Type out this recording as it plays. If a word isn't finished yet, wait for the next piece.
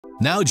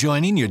Now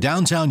joining your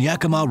downtown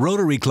Yakima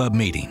Rotary Club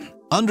meeting.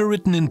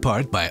 Underwritten in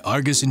part by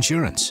Argus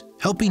Insurance,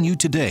 helping you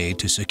today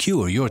to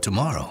secure your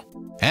tomorrow.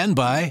 And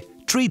by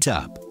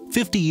Treetop,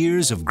 50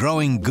 years of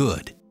growing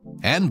good.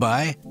 And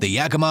by the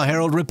Yakima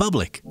Herald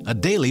Republic, a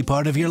daily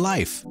part of your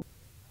life.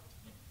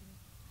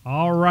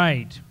 All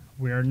right,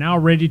 we are now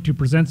ready to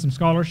present some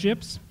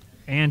scholarships.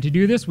 And to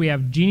do this, we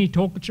have Jeannie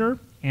Tolkacher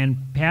and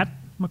Pat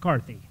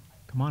McCarthy.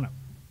 Come on up.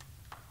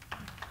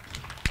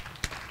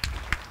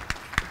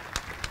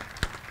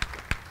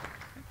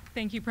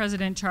 Thank you,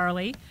 President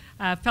Charlie.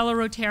 Fellow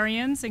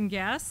Rotarians and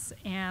guests,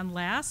 and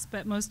last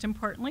but most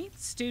importantly,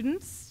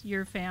 students,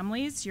 your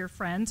families, your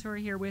friends who are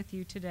here with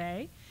you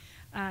today.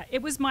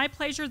 It was my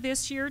pleasure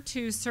this year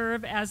to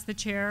serve as the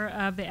chair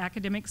of the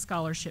Academic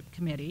Scholarship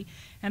Committee.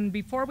 And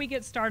before we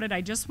get started,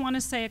 I just want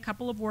to say a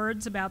couple of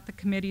words about the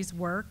committee's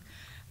work.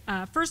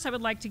 First, I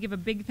would like to give a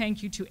big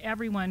thank you to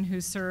everyone who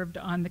served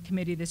on the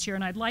committee this year.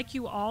 And I'd like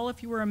you all,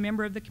 if you were a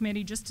member of the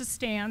committee, just to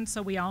stand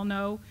so we all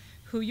know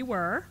who you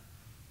were.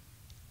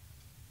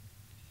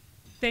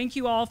 Thank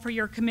you all for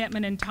your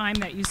commitment and time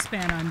that you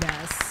spent on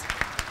this.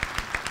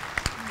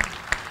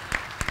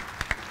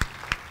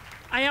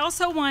 I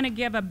also want to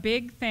give a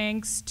big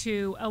thanks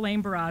to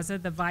Elaine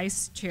Barraza, the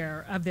vice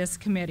chair of this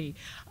committee.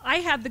 I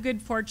had the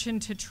good fortune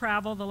to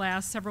travel the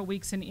last several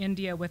weeks in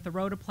India with the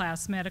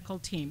Rotoplas medical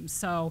team,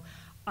 so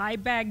I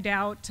bagged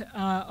out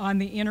on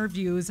the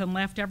interviews and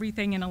left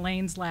everything in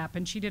Elaine's lap,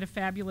 and she did a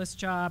fabulous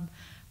job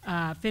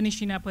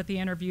finishing up with the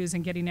interviews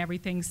and getting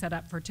everything set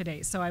up for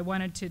today. So I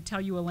wanted to tell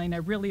you, Elaine, I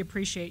really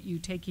appreciate you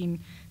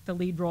taking the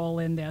lead role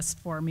in this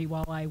for me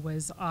while I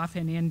was off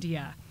in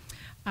India.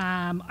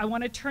 I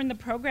want to turn the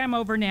program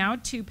over now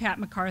to Pat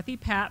McCarthy.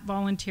 Pat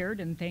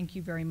volunteered, and thank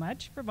you very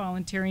much for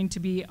volunteering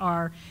to be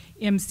our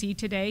MC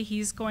today.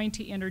 He's going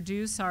to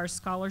introduce our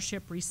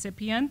scholarship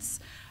recipients.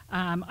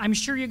 I'm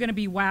sure you're going to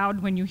be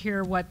wowed when you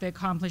hear what the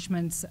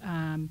accomplishments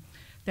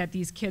that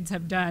these kids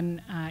have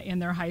done in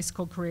their high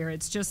school career.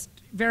 It's just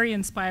very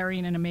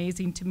inspiring and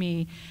amazing to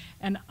me.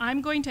 And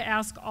I'm going to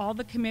ask all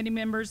the committee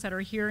members that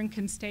are here and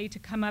can stay to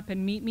come up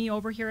and meet me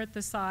over here at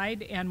the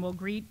side, and we'll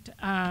greet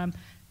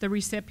the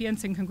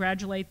recipients and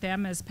congratulate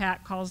them as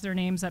Pat calls their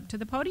names up to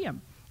the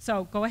podium.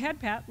 So go ahead,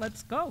 Pat,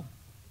 let's go.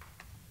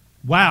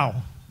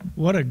 Wow,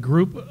 what a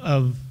group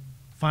of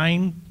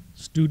fine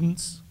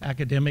students,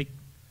 academic,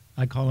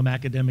 I call them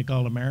academic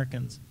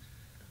All-Americans.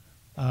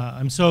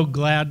 I'm so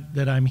glad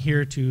that I'm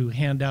here to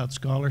hand out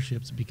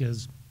scholarships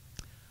because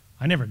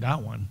I never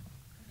got one.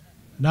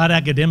 Not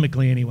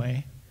academically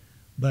anyway,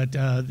 but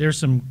there's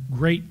some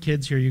great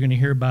kids here. You're going to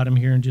hear about them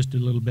here in just a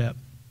little bit.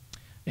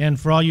 And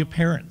for all you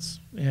parents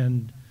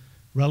and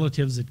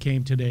relatives that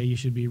came today, you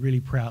should be really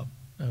proud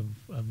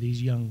of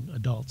these young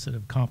adults that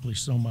have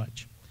accomplished so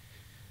much.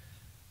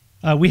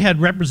 We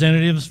had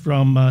representatives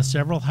from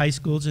several high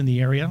schools in the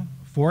area,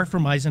 4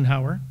 from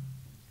Eisenhower,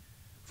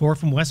 4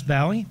 from West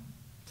Valley,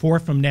 4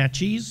 from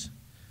Natchez,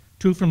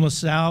 2 from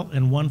LaSalle,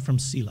 and 1 from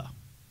Sela.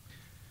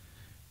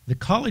 The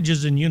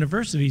colleges and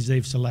universities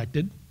they've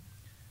selected,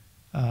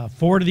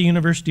 4 to the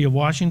University of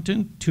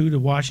Washington, 2 to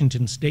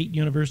Washington State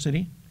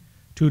University,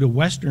 2 to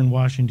Western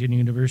Washington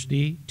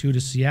University, 2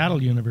 to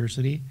Seattle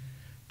University,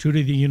 2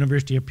 to the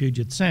University of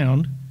Puget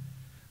Sound,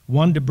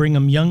 1 to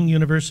Brigham Young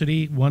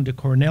University, 1 to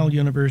Cornell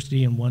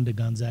University, and 1 to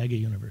Gonzaga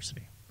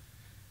University.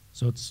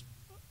 So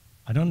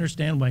I don't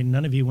understand why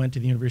none of you went to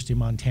the University of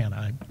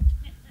Montana.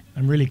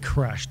 I'm really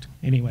crushed.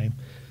 Anyway,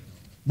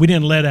 we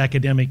didn't let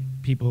academic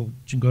people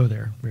go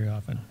there very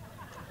often.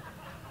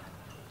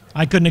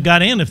 I couldn't have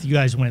got in if you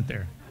guys went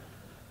there.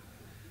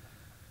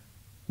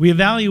 We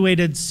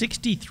evaluated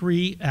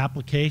 63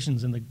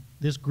 applications, and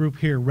this group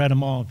here read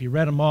them all. If you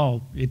read them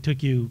all, it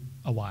took you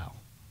a while,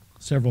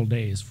 several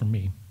days for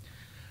me.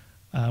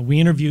 We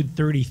interviewed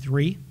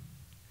 33,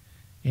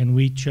 and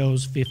we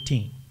chose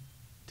 15.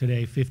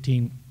 Today,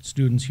 15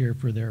 students here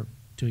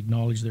to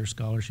acknowledge their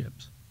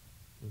scholarships.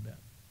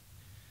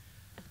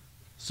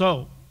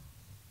 So,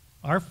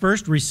 our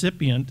first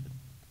recipient,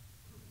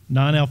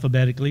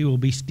 non-alphabetically, will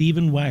be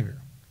Stephen Wagger.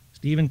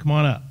 Stephen, come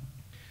on up.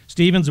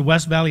 Stephen's a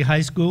West Valley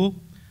High School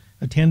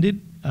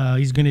attended.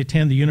 He's going to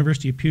attend the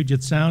University of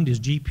Puget Sound. His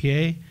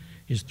GPA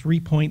is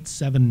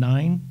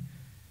 3.79.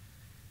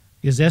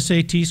 His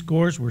SAT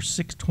scores were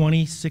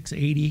 620,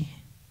 680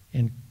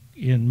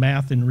 in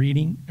math and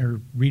reading,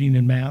 or reading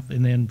and math,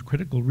 and then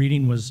critical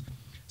reading was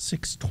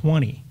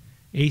 620.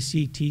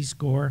 ACT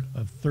score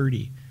of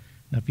 30.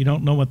 Now, if you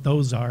don't know what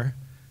those are,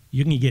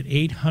 you can get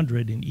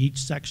 800 in each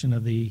section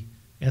of the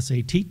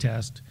SAT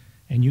test,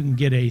 and you can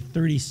get a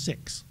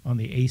 36 on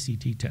the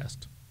ACT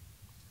test.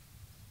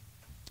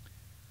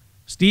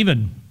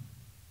 Stephen,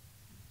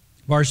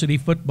 varsity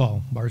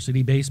football,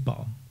 varsity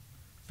baseball,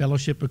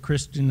 Fellowship of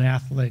Christian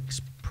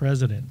Athletics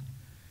president.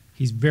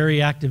 He's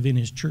very active in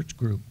his church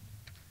group.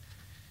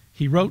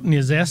 He wrote in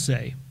his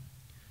essay,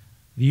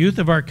 "The youth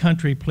of our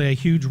country play a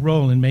huge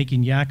role in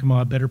making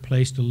Yakima a better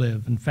place to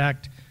live. In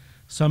fact,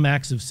 some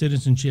acts of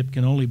citizenship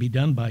can only be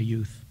done by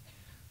youth.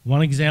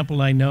 One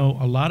example I know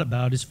a lot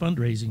about is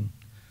fundraising.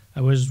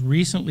 I was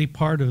recently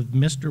part of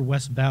Mr.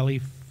 West Valley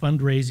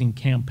fundraising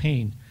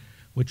campaign,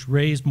 which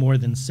raised more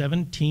than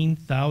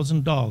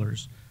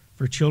 $17,000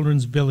 for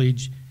Children's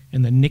Village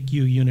in the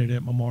NICU unit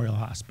at Memorial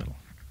Hospital.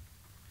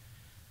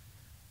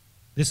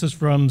 This is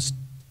from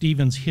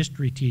Stephen's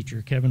history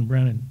teacher, Kevin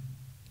Brennan.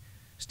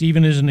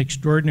 Stephen is an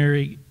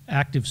extraordinary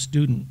active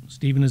student.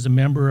 Stephen is a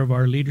member of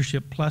our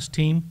Leadership Plus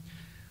team,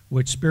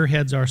 which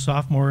spearheads our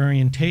sophomore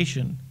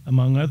orientation,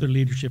 among other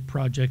leadership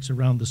projects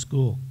around the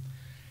school.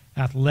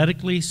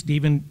 Athletically,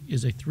 Stephen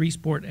is a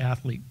three-sport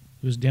athlete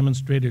who has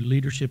demonstrated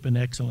leadership and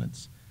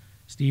excellence.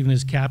 Stephen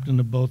is captain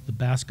of both the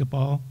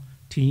basketball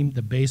team,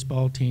 the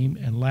baseball team,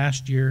 and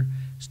last year,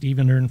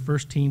 Stephen earned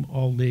first-team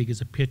All-League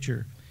as a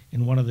pitcher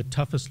in one of the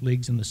toughest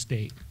leagues in the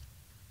state.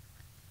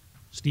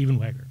 Stephen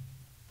Weger.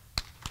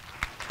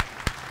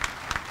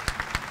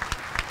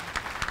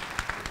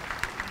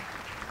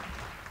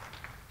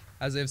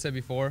 As I've said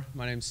before,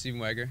 my name is Stephen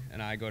Weger,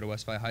 and I go to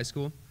West Valley High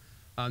School.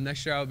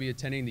 Next year, I will be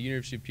attending the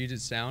University of Puget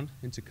Sound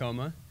in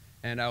Tacoma,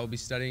 and I will be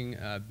studying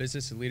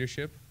business and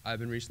leadership. I've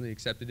been recently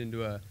accepted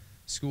into a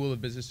school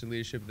of business and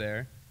leadership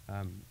there.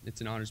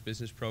 It's an honors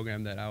business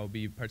program that I will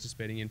be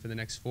participating in for the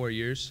next 4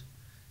 years.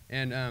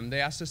 And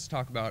they asked us to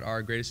talk about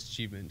our greatest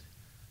achievement.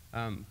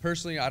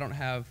 Personally, I don't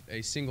have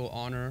a single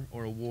honor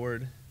or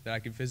award that I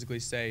could physically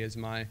say is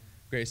my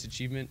greatest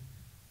achievement.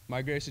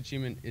 My greatest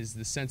achievement is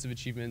the sense of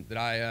achievement that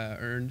I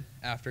earned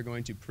after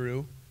going to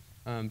Peru.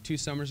 2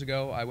 summers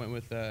ago, I went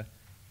with a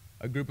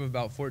group of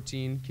about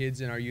 14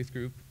 kids in our youth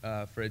group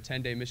for a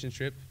 10-day mission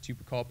trip to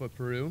Pucallpa,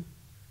 Peru.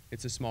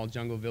 It's a small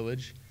jungle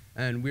village.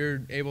 And we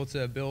were able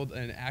to build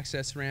an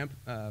access ramp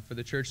for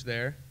the church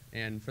there.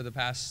 And for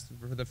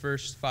the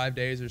first 5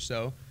 days or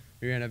so,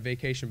 we ran a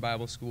vacation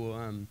Bible school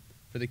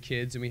for the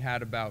kids. And we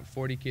had about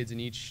 40 kids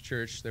in each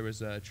church. There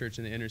was a church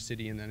in the inner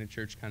city and then a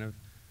church kind of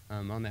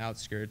on the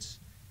outskirts.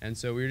 And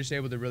so we were just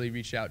able to really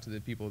reach out to the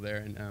people there,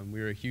 and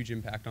we were a huge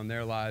impact on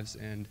their lives.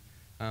 And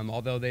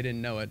although they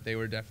didn't know it, they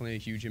were definitely a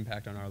huge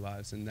impact on our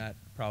lives, and that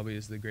probably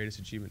is the greatest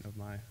achievement of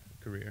my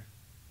career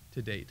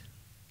to date.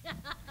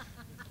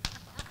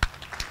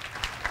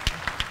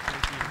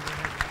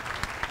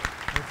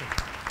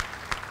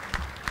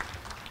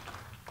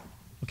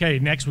 Okay,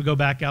 next we go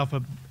back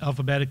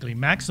alphabetically.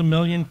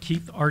 Maximilian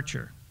Keith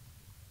Archer.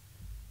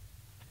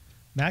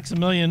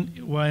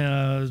 Maximilian,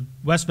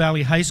 West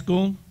Valley High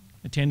School,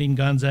 attending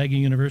Gonzaga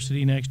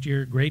University next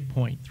year, grade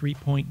point,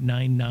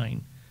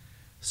 3.99.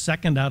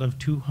 Second out of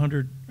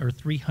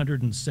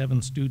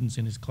 307 students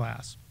in his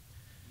class.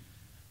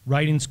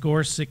 Writing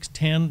score,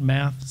 610,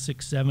 math,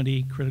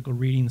 670, critical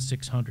reading,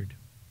 600.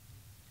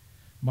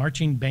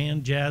 Marching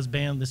band, jazz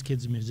band, this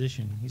kid's a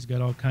musician. He's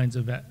got all kinds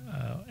of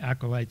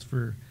accolades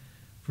for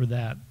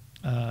that.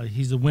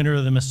 He's the winner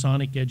of the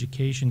Masonic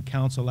Education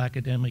Council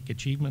Academic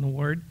Achievement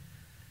Award,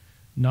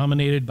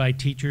 nominated by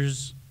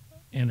teachers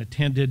and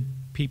attended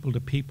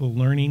people-to-people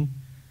learning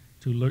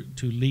to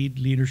lead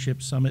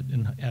leadership summit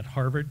at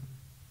Harvard.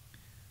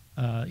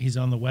 He's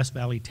on the West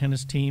Valley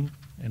tennis team,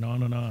 and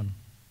on and on.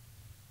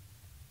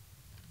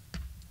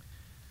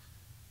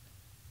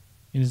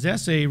 In his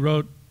essay, he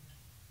wrote,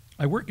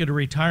 "I work at a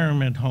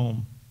retirement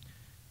home,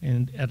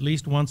 and at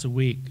least once a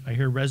week, I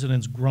hear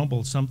residents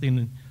grumble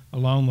something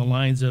along the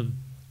lines of,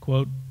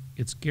 quote,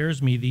 'It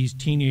scares me these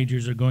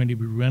teenagers are going to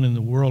be running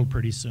the world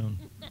pretty soon.'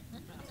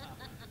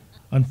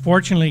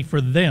 Unfortunately for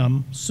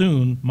them,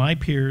 soon, my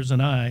peers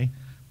and I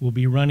will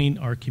be running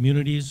our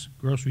communities,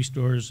 grocery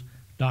stores,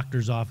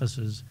 doctors'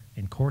 offices,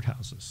 and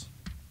courthouses."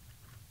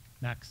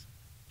 Max.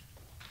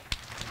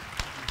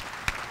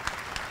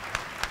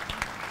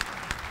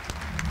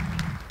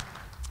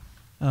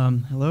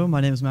 Hello,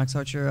 my name is Max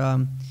Archer,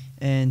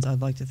 and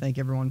I'd like to thank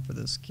everyone for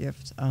this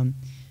gift.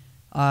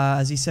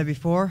 As he said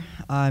before,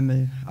 I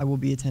will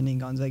be attending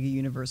Gonzaga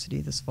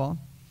University this fall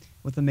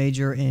with a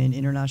major in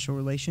international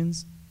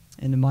relations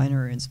and a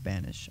minor in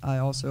Spanish. I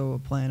also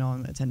plan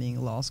on attending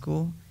law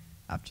school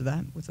after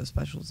that with a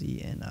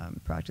specialty in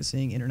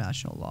practicing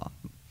international law.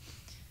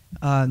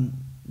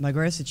 My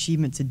greatest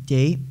achievement to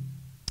date,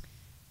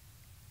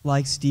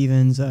 like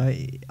Stephen's,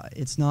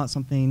 it's not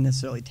something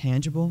necessarily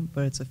tangible,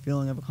 but it's a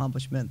feeling of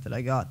accomplishment that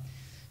I got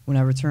when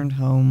I returned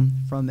home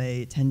from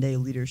a 10-day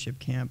leadership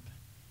camp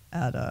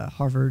at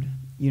Harvard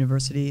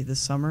University this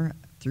summer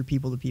through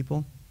People to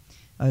People.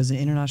 It was an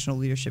international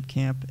leadership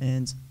camp,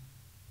 and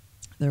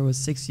there was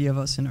 60 of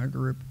us in our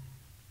group,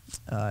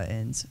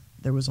 and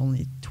there was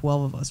only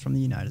 12 of us from the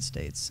United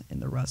States,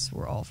 and the rest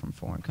were all from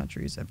foreign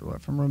countries everywhere,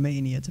 from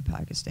Romania to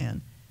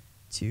Pakistan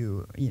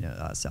to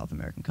South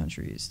American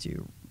countries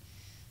to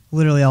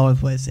literally all over the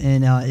place.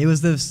 And it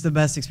was the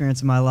best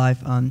experience of my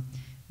life,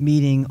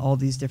 meeting all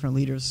these different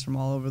leaders from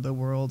all over the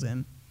world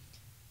and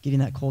getting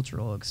that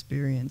cultural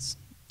experience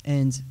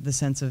and the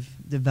sense of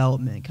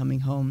development coming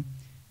home,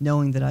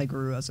 knowing that I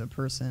grew as a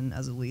person,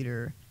 as a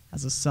leader,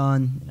 as a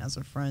son, and as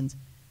a friend.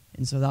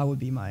 And so that would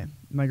be my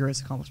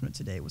greatest accomplishment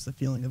today, was the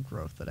feeling of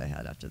growth that I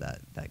had after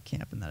that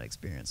camp and that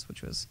experience,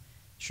 which was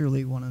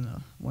surely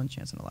one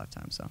chance in a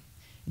lifetime. So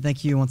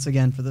thank you once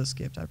again for this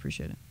gift. I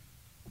appreciate it.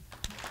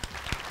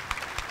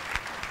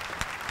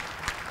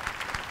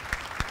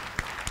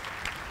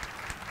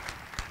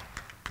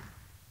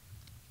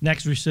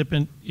 Next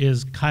recipient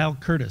is Kyle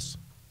Curtis.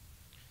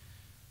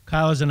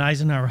 Kyle is an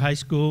Eisenhower High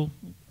School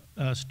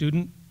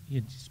student.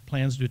 He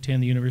plans to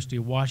attend the University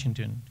of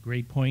Washington.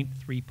 Grade point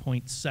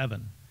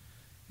 3.7.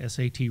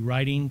 SAT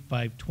writing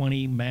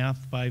 520, math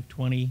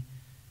 520,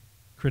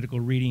 critical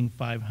reading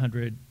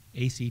 500,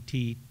 ACT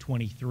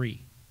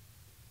 23.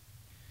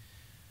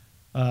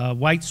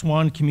 White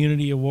Swan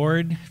Community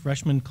Award,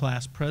 freshman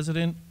class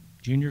president,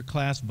 junior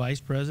class vice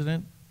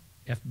president,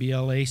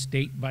 FBLA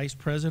state vice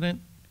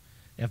president,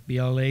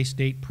 FBLA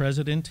state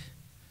president,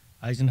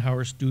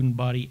 Eisenhower Student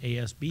Body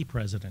ASB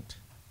president.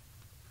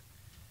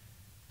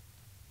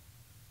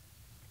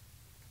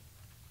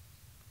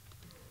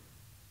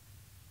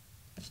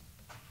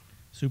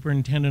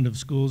 Superintendent of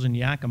Schools in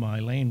Yakima,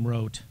 Elaine,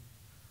 wrote,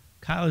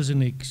 Kyle is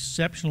an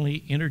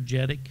exceptionally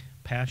energetic,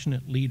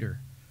 passionate leader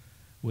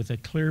with a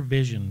clear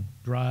vision,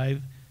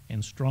 drive,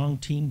 and strong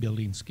team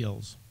building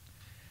skills.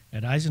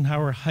 At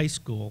Eisenhower High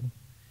School,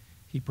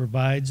 he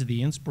provides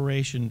the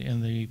inspiration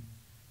and the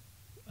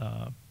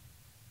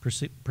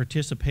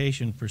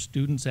participation for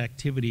students'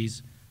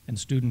 activities and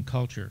student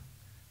culture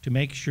to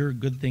make sure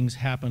good things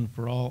happen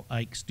for all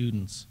Ike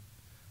students.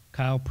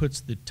 Kyle puts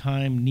the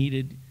time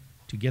needed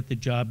to get the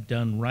job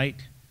done right.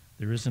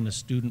 There isn't a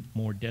student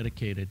more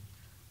dedicated.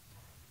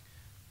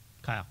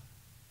 Kyle.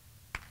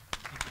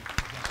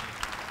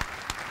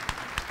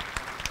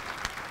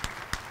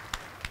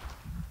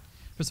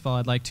 First of all,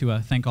 I'd like to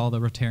thank all the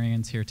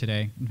Rotarians here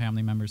today and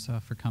family members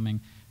for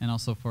coming, and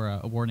also for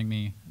awarding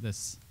me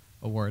this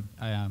award.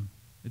 I am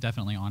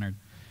definitely honored.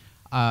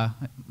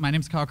 My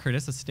name is Kyle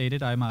Curtis. As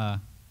stated, I'm a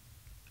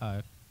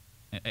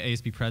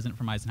ASB president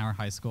from Eisenhower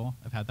High School.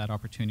 I've had that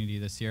opportunity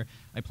this year.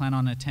 I plan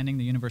on attending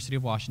the University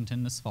of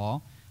Washington this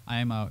fall. I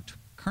am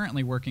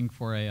currently working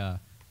for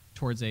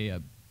towards a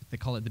they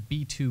call it the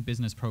B2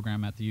 business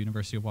program at the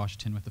University of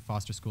Washington with the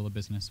Foster School of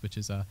Business, which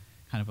is a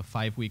kind of a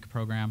 5-week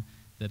program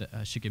that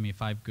should give me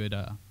 5 good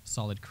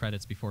solid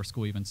credits before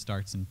school even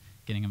starts, and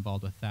getting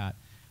involved with that.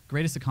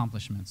 Greatest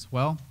accomplishments.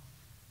 Well,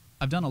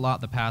 I've done a lot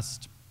the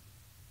past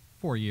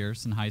 4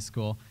 years in high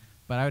school,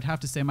 but I would have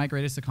to say my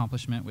greatest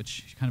accomplishment,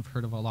 which you kind of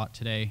heard of a lot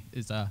today,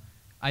 is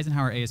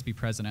Eisenhower ASB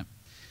president.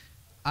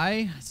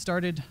 I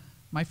started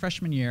my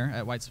freshman year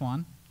at White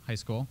Swan High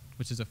School,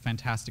 which is a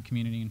fantastic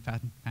community and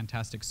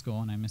fantastic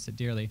school, and I miss it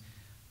dearly.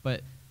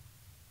 But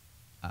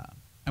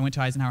I went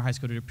to Eisenhower High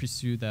School to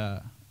pursue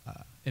the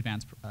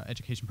advanced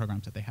education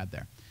programs that they had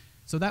there.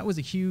 So that was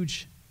a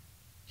huge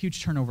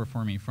turnover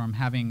for me, from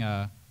having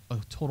a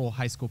total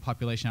high school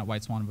population at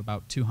White Swan of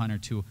about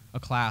 200 to a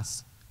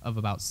class of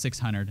about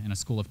 600 in a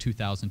school of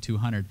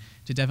 2,200,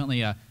 to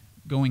definitely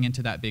going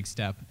into that big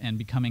step and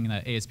becoming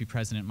the ASB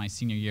president my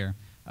senior year.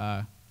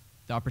 The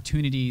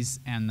opportunities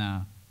and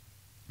the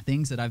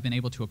things that I've been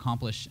able to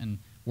accomplish and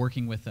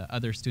working with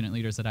other student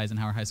leaders at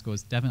Eisenhower High School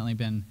has definitely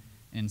been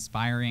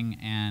inspiring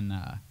and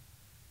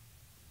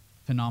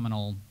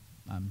phenomenal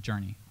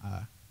journey.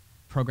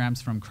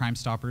 Programs from Crime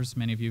Stoppers,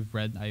 many of you have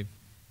read, I've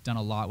done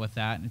a lot with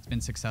that, and it's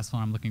been successful,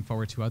 and I'm looking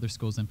forward to other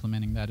schools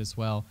implementing that as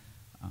well.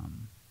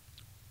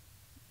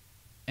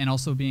 And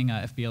also being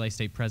a FBLA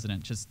state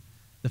president, just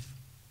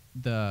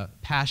the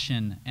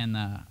passion and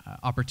the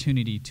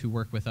opportunity to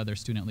work with other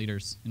student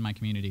leaders in my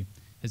community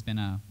has been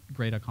a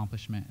great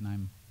accomplishment, and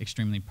I'm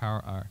extremely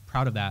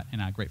proud of that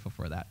and grateful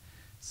for that.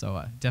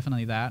 So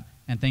definitely that,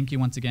 and thank you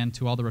once again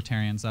to all the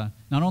Rotarians,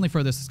 not only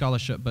for this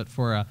scholarship, but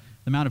for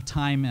the amount of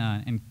time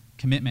and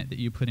commitment that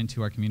you put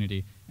into our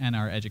community and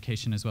our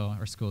education as well,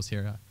 our schools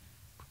here.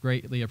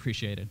 Greatly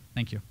appreciated.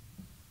 Thank you.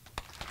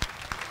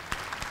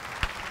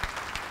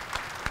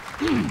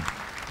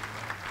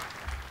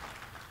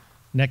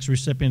 Next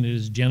recipient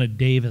is Jenna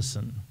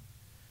Davison.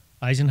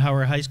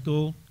 Eisenhower High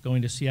School,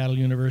 going to Seattle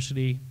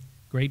University,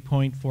 grade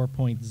point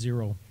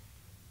 4.0.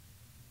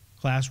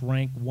 Class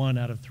rank 1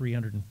 out of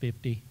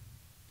 350.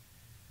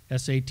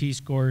 SAT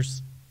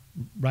scores,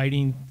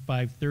 writing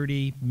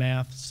 530,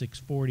 math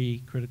 640,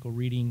 critical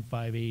reading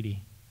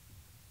 580.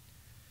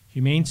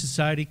 Humane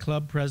Society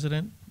Club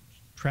president,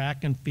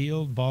 track and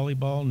field,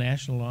 volleyball,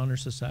 National Honor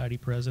Society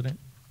president.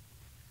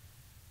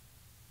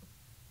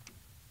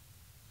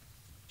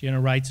 Jenna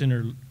writes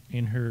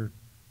in her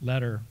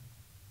letter,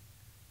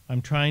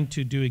 I'm trying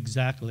to do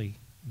exactly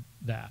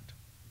that.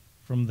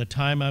 From the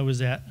time I was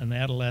an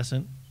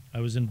adolescent, I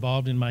was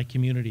involved in my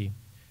community.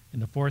 In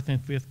the 4th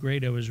and 5th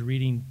grade, I was a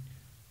reading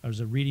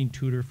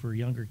tutor for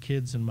younger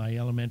kids in my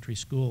elementary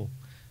school.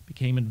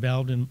 Became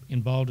involved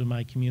in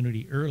my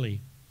community early,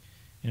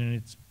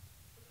 and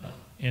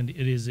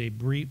it is a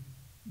brief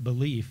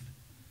belief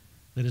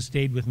that has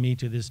stayed with me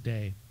to this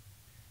day.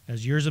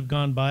 As years have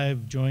gone by,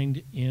 I've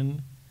joined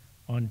in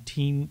on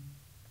teen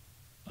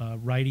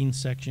writing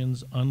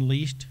sections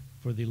unleashed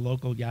for the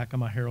local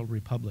Yakima Herald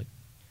Republic.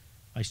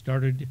 I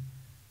started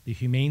the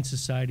Humane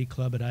Society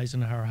Club at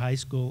Eisenhower High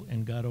School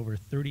and got over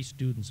 30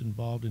 students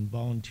involved in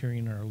volunteering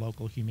in our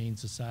local Humane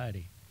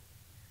Society.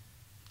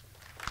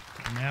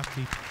 Math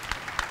teacher.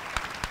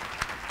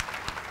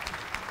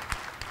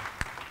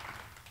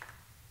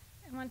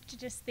 I want to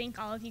just thank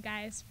all of you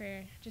guys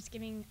for just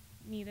giving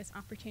me this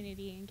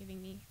opportunity and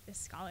giving me this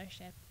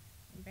scholarship.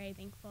 I'm very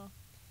thankful.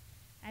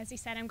 As he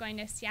said, I'm going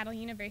to Seattle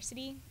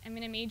University. I'm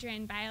going to major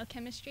in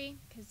biochemistry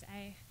because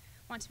I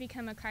want to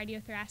become a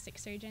cardiothoracic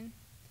surgeon.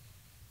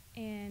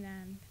 And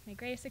my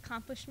greatest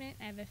accomplishment,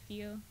 I have a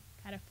few.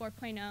 Got a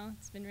 4.0.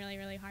 It's been really,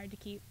 really hard to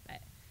keep, but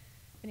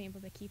I've been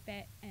able to keep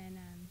it. And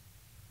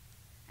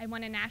I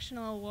won a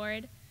national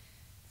award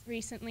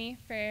recently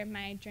for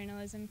my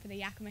journalism for the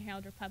Yakima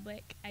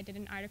Herald-Republic. I did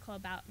an article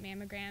about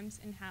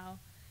mammograms and how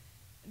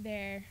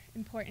they're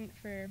important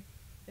for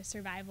the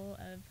survival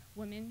of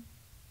women.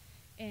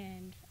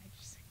 And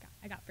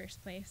I got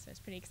first place, so I was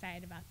pretty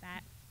excited about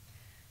that.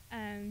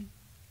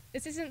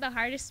 This isn't the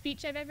hardest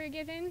speech I've ever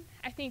given.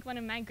 I think one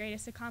of my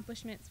greatest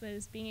accomplishments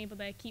was being able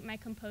to keep my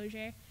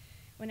composure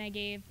when I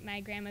gave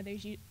my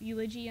grandmother's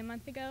eulogy a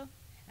month ago.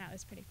 That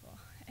was pretty cool.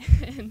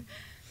 And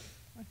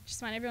I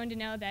just want everyone to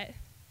know that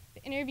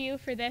the interview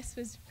for this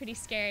was pretty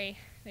scary.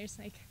 Just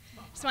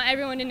want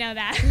everyone to know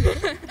that.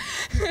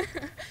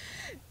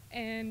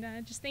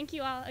 And just thank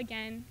you all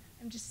again.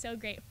 I'm just so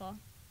grateful.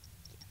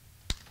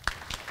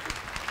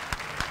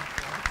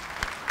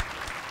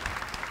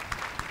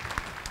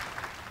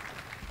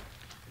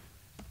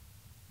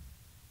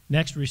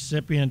 Next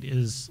recipient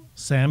is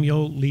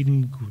Samuel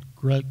Leeden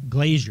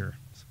Glazier.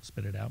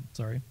 Spit it out,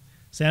 sorry.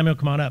 Samuel,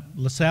 come on up.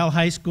 LaSalle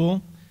High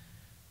School,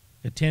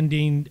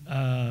 attending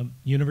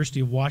University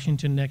of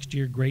Washington next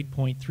year, grade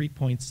point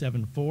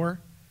 3.74.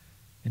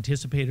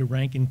 Anticipated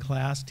rank in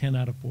class, 10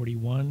 out of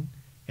 41.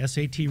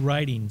 SAT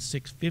writing,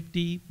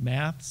 650.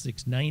 Math,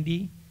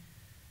 690.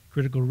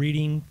 Critical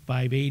reading,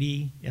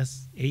 580.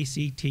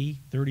 ACT,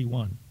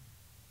 31.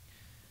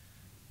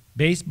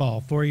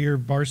 Baseball, 4-year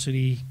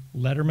varsity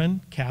letterman,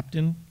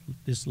 captain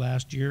this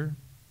last year.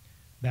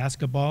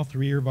 Basketball,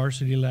 3-year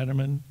varsity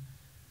letterman,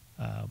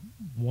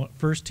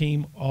 first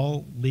team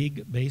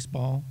all-league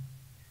baseball.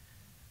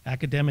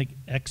 Academic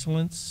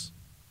excellence,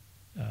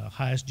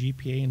 highest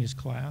GPA in his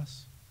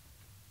class.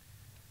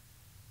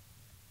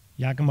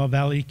 Yakima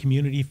Valley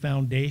Community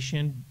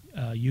Foundation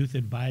Youth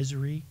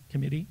Advisory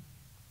Committee.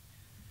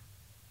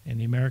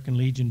 And the American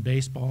Legion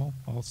Baseball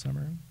all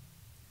summer.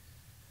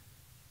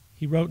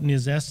 He wrote in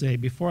his essay,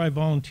 "Before I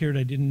volunteered,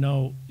 I didn't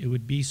know it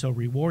would be so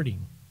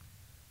rewarding.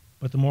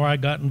 But the more I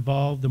got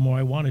involved, the more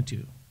I wanted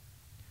to.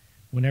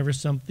 Whenever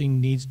something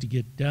needs to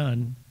get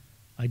done,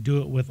 I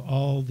do it with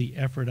all the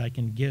effort I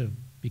can give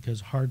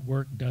because hard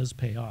work does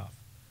pay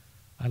off.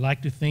 I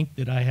like to think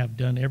that I have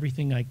done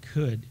everything I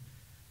could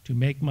to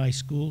make my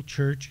school,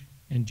 church,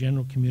 and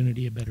general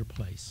community a better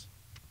place."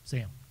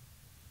 Sam.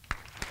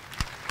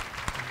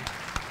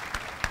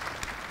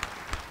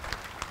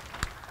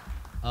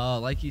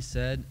 Like he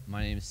said,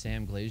 my name is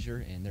Sam Glazier,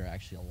 and there are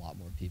actually a lot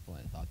more people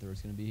than I thought there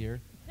was going to be here.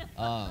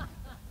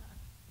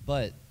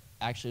 But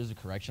actually, there's a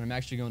correction. I'm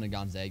actually going to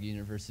Gonzaga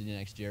University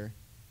next year.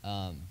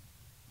 I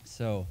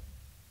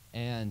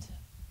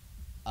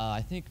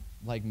think,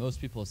 like most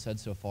people have said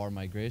so far,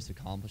 my greatest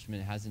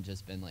accomplishment hasn't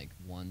just been like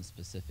one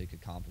specific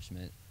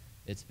accomplishment.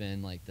 It's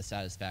been like the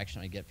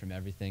satisfaction I get from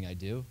everything I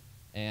do.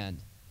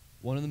 And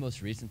one of the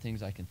most recent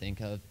things I can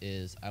think of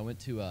is I went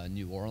to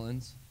New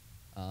Orleans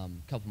a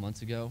couple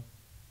months ago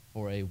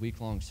for a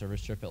week-long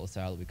service trip at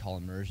LaSalle that we call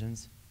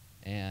immersions,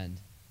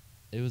 and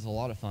it was a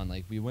lot of fun.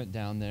 Like, we went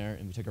down there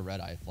and we took a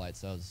red-eye flight,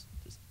 so that was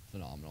just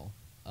phenomenal.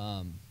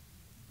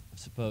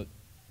 But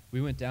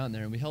we went down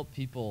there and we helped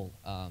people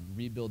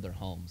rebuild their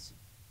homes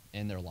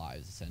and their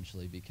lives,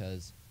 essentially,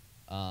 because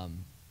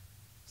some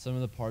of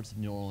the parts of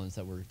New Orleans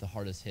that were the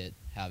hardest hit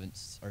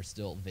are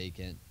still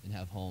vacant and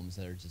have homes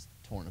that are just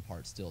torn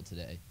apart still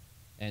today.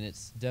 And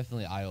it's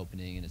definitely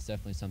eye-opening, and it's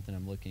definitely something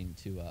I'm looking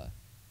to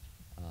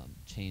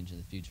change in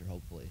the future,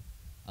 hopefully.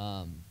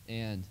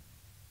 And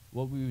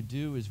what we would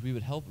do is we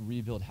would help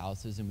rebuild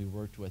houses, and we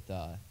worked with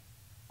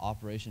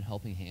Operation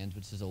Helping Hands,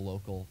 which is a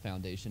local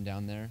foundation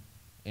down there,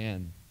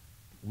 and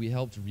we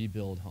helped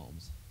rebuild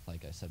homes,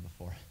 like I said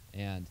before.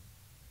 And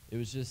it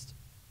was just,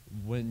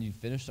 when you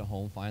finished a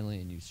home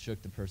finally and you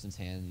shook the person's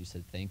hand and you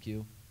said thank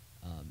you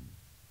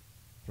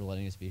for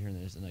letting us be here, and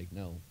they're just like,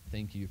 no,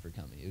 thank you for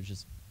coming. It was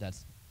just,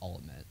 that's all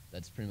it meant.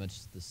 That's pretty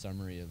much the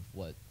summary of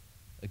what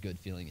a good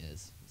feeling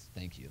is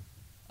thank you.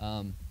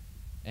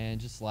 And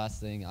just last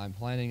thing, I'm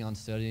planning on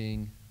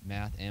studying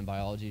math and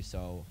biology,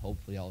 so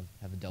hopefully I'll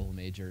have a double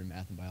major in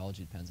math and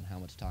biology. Depends on how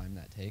much time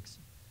that takes.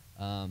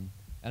 And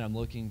I'm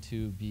looking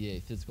to be a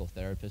physical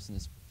therapist in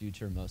the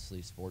future,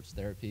 mostly sports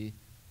therapy.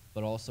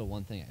 But also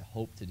one thing I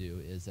hope to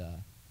do is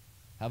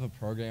have a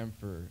program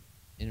for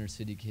inner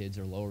city kids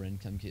or lower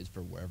income kids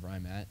for wherever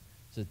I'm at,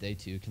 so that they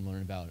too can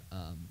learn about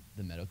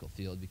the medical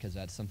field, because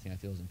that's something I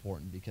feel is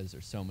important, because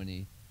there's so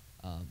many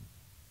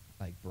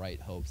like bright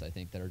hopes, I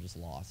think, that are just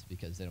lost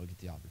because they don't get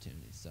the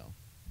opportunity. So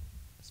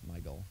that's my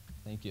goal.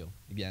 Thank you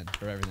again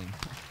for everything.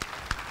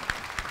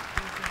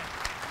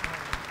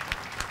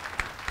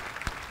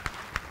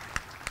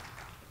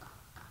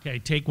 Okay,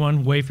 take one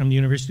away from the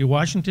University of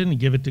Washington and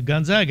give it to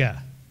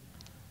Gonzaga.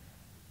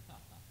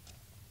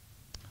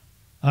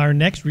 Our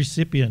next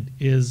recipient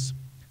is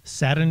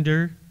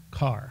Satinder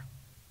Carr.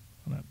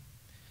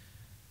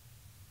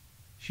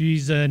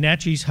 She's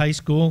Natchez High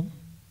School,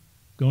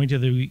 going to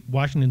the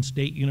Washington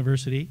State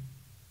University,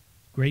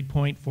 grade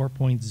point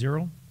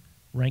 4.0,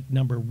 ranked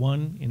number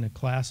 1 in a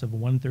class of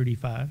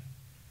 135.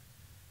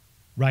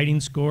 Writing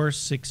score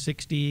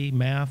 660,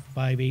 math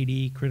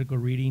 580, critical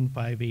reading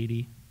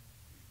 580.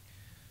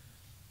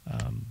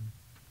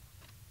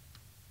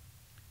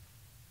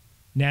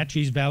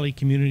 Natchez Valley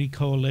Community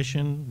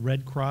Coalition,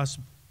 Red Cross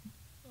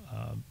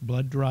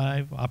Blood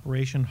Drive,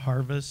 Operation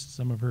Harvest,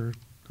 some of her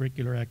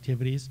curricular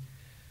activities.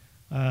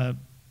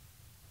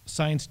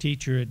 Science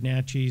teacher at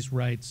Natchez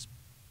writes,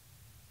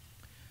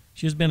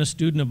 she has been a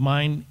student of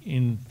mine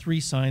in 3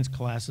 science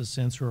classes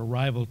since her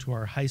arrival to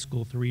our high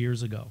school 3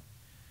 years ago.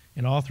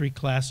 In all 3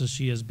 classes,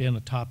 she has been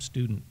a top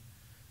student.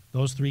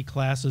 Those 3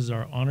 classes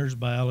are honors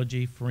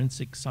biology,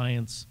 forensic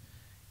science,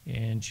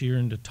 and she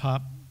earned a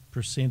top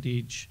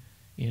percentage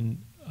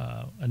in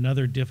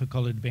another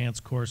difficult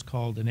advanced course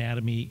called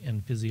anatomy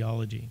and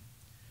physiology.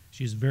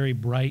 She's a very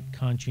bright,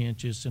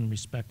 conscientious, and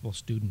respectful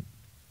student.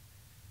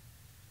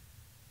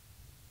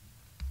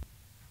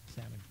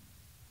 Salmon.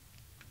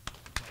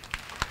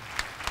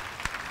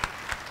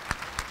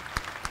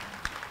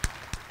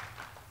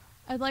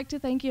 I'd like to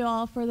thank you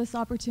all for this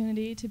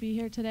opportunity to be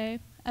here today.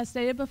 As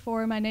stated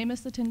before, my name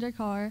is Satinder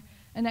Kaur,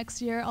 and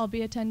next year I'll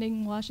be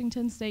attending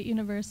Washington State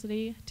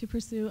University to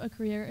pursue a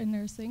career in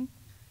nursing.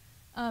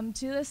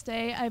 To this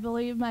day, I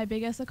believe my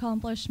biggest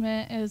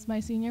accomplishment is my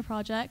senior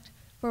project,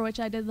 for which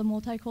I did the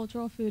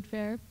multicultural food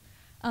fair.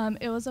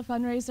 It was a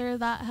fundraiser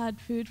that had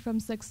food from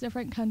 6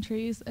 different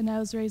countries, and I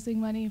was raising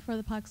money for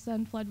the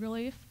Pakistan flood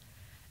relief.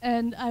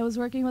 And I was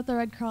working with the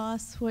Red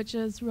Cross, which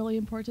is really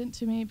important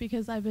to me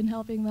because I've been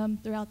helping them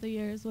throughout the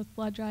years with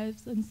blood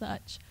drives and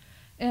such.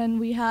 And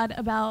we had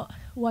about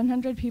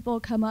 100 people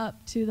come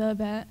up to the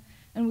event,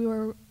 and we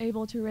were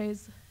able to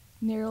raise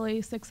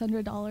nearly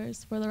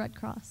 $600 for the Red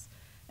Cross.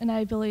 And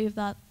I believe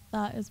that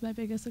that is my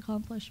biggest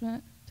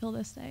accomplishment till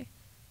this day.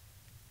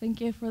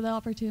 Thank you for the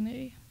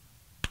opportunity.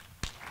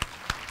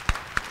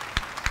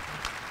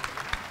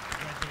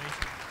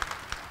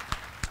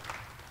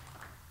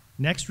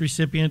 Next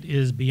recipient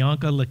is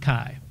Bianca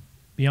Lakai.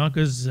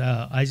 Bianca's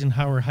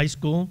Eisenhower High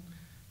School,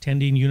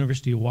 attending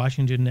University of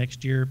Washington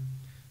next year,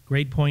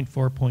 grade point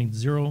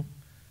 4.0,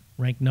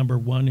 ranked number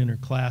 1 in her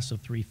class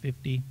of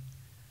 350.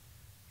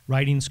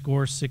 Writing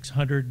score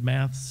 600,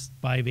 maths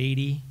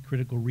 580,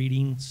 critical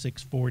reading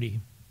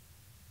 640.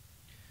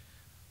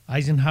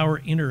 Eisenhower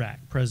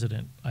Interact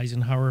president,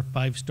 Eisenhower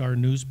 5-star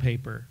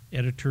newspaper,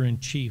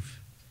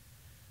 editor-in-chief.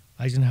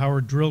 Eisenhower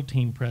Drill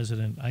Team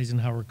president,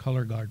 Eisenhower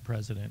Color Guard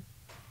president.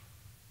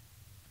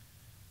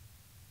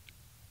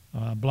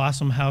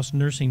 Blossom House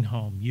Nursing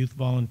Home, youth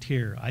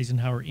volunteer,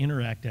 Eisenhower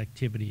Interact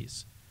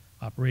activities,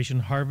 Operation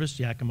Harvest,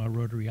 Yakima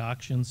Rotary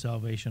Auction,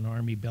 Salvation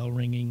Army bell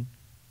ringing.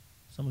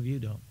 Some of you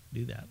don't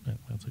do that, but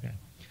that's okay.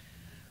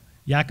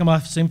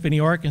 Yakima Symphony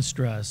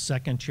Orchestra,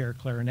 2nd chair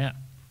clarinet.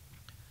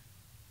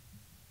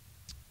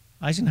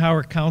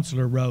 Eisenhower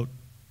counselor wrote,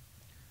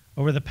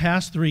 over the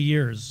past 3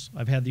 years,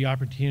 I've had the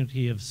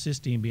opportunity of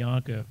assisting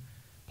Bianca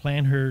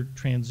plan her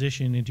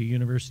transition into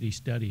university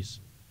studies.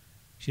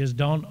 She has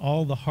done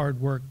all the hard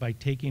work by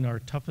taking our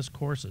toughest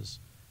courses,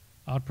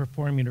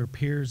 outperforming her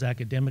peers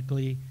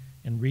academically,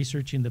 and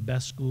researching the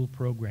best school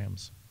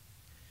programs.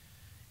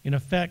 In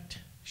effect,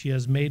 she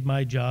has made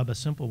my job a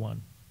simple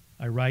one.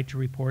 I write to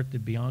report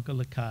that Bianca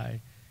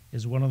Lakai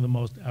is one of the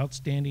most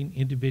outstanding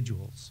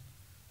individuals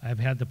I have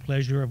had the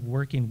pleasure of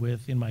working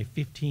with in my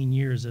 15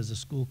 years as a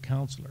school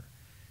counselor,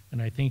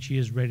 and I think she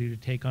is ready to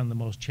take on the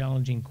most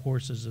challenging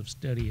courses of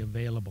study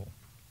available.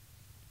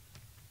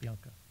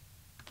 Bianca.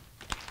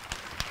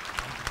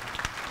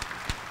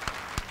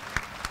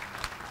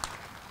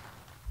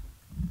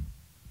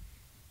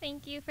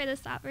 Thank you for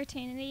this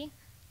opportunity.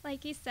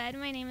 Like you said,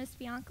 my name is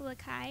Bianca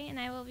Lakai, and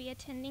I will be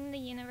attending the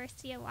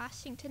University of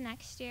Washington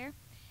next year,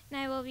 and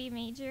I will be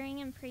majoring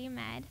in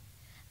pre-med.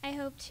 I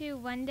hope to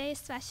one day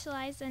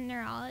specialize in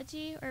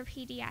neurology or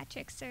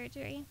pediatric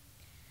surgery.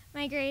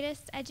 My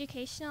greatest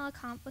educational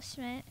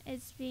accomplishment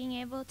is being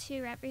able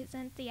to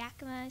represent the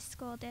Yakima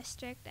School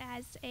District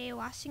as a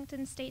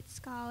Washington State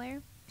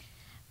Scholar.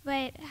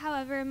 But,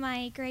 however,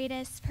 my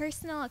greatest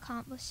personal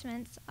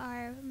accomplishments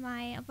are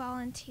my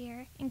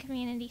volunteer in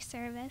community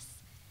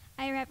service.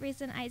 I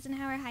represent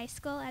Eisenhower High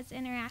School as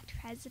Interact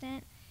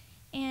President,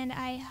 and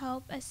I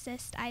help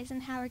assist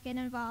Eisenhower get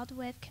involved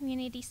with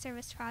community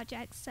service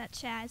projects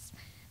such as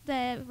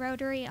the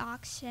Rotary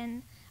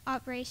Auction,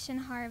 Operation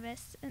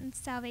Harvest, and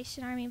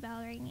Salvation Army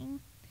bell ringing.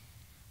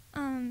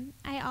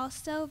 I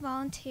also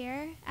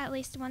volunteer at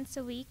least once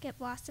a week at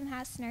Blossom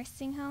House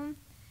Nursing Home.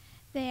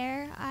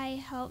 There,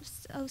 I help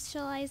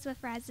socialize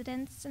with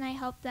residents, and I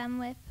help them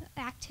with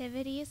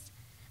activities.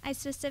 I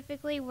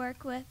specifically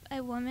work with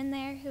a woman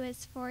there who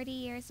is 40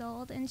 years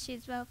old, and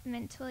she's both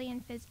mentally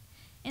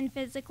and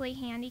physically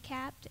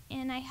handicapped,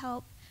 and I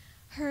help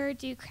her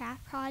do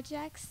craft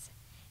projects,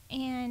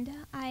 and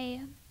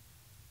I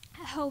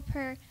help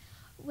her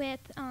with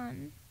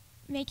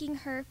making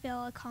her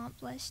feel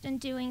accomplished and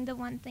doing the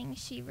one thing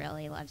she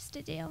really loves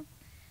to do.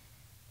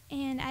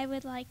 And I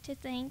would like to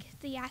thank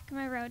the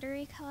Yakima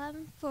Rotary Club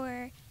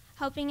for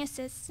helping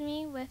assist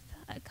me with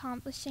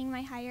accomplishing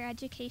my higher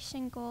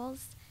education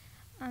goals.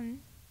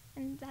 And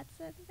that's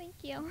it. Thank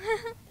you.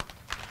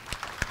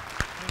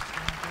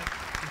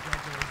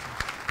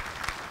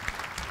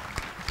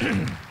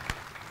 Congratulations.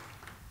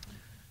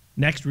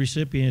 Next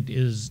recipient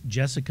is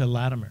Jessica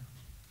Latimer.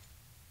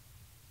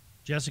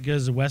 Jessica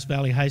is a West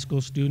Valley High School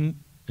student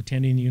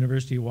attending the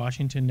University of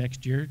Washington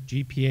next year.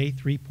 GPA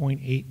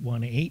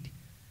 3.818,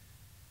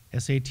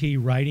 SAT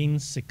writing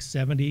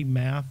 670,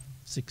 math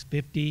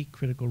 650,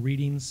 critical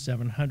reading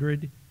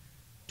 700,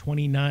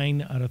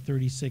 29 out of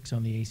 36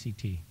 on the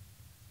ACT.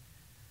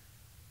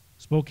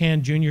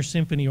 Spokane Junior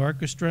Symphony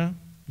Orchestra,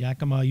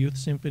 Yakima Youth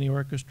Symphony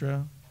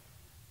Orchestra,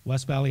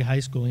 West Valley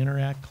High School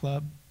Interact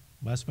Club,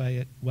 West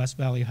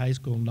Valley High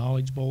School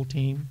Knowledge Bowl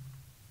team,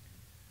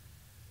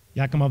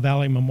 Yakima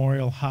Valley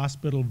Memorial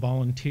Hospital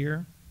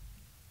volunteer,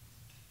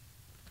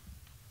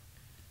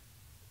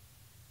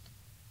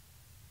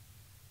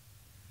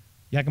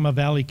 Yakima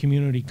Valley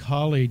Community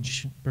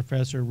College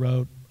professor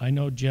wrote, "I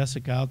know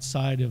Jessica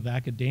outside of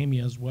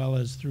academia as well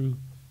as through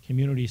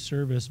community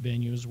service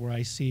venues where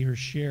I see her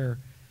share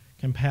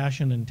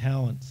compassion and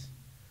talents.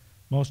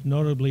 Most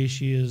notably,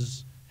 she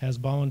has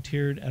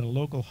volunteered at a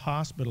local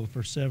hospital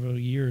for several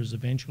years,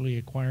 eventually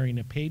acquiring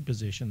a paid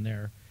position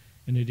there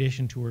in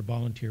addition to her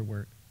volunteer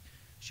work.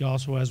 She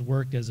also has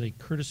worked as a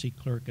courtesy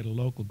clerk at a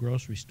local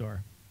grocery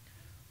store.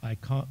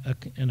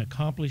 An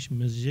accomplished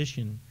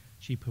musician,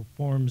 she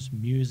performs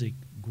music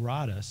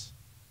gratis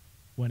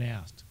when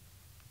asked."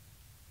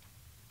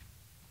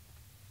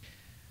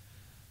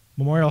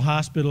 Memorial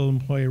Hospital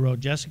employee wrote,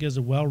 "Jessica is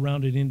a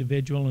well-rounded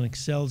individual and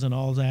excels in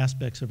all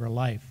aspects of her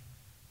life.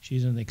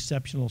 She's an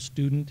exceptional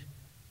student,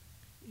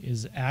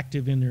 is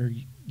active in her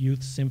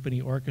youth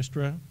symphony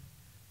orchestra,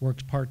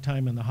 works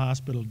part-time in the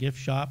hospital gift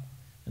shop,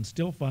 and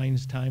still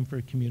finds time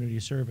for community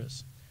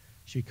service.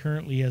 She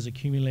currently has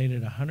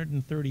accumulated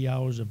 130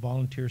 hours of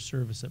volunteer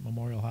service at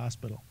Memorial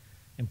Hospital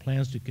and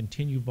plans to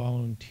continue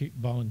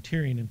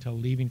volunteering until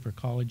leaving for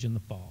college in the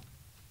fall."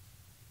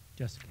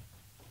 Jessica.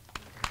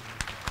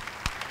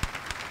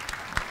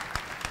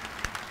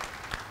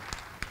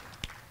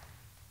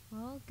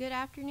 Well, good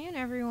afternoon,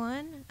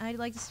 everyone. I'd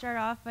like to start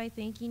off by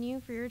thanking you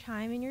for your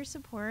time and your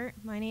support.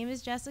 My name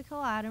is Jessica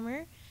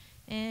Latimer,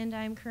 and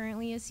I'm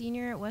currently a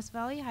senior at West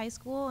Valley High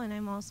School, and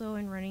I'm also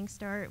in Running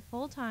Start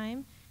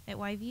full-time at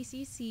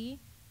YVCC.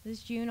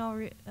 This June, I'll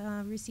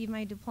receive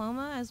my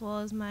diploma as well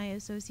as my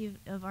Associate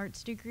of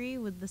Arts degree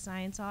with the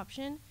science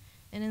option.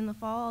 And in the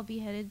fall, I'll be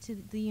headed to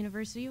the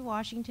University of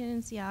Washington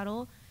in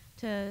Seattle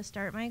to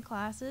start my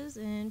classes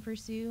and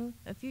pursue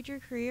a future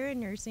career in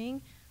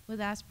nursing with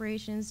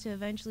aspirations to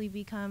eventually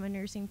become a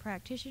nursing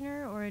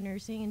practitioner or a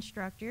nursing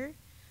instructor.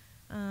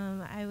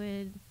 I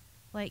would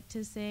like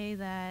to say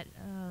that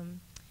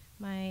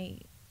my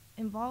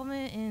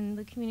involvement in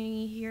the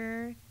community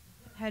here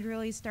had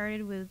really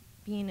started with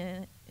being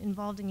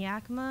involved in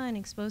Yakima and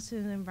exposed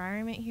to the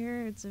environment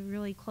here. It's a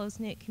really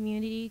close-knit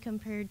community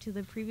compared to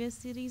the previous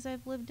cities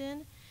I've lived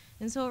in.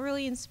 And so it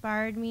really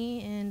inspired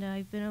me, and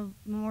I've been a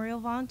memorial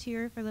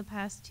volunteer for the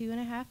past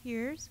 2.5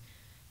 years.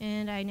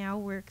 And I now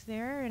work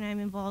there, and I'm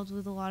involved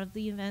with a lot of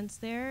the events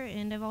there.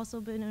 And I've also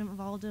been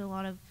involved in a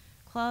lot of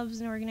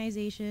clubs and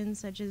organizations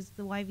such as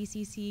the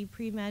YVCC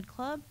Pre-Med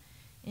Club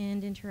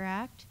and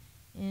Interact,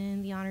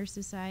 and the Honor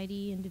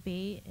Society and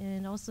Debate,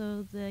 and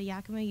also the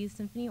Yakima Youth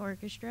Symphony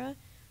Orchestra.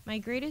 My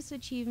greatest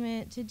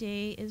achievement to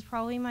date is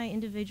probably my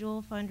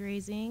individual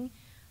fundraising.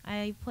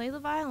 I play the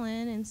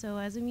violin, and so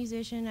as a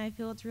musician, I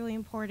feel it's really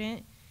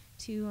important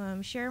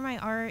to share my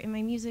art and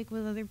my music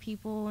with other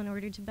people in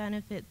order to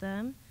benefit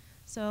them.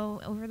 So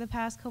over the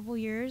past couple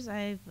years,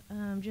 I've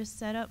just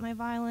set up my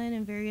violin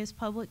in various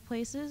public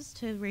places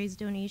to raise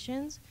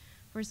donations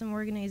for some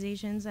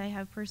organizations I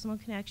have personal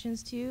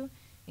connections to,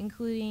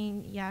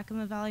 including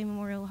Yakima Valley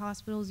Memorial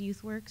Hospital's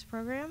Youth Works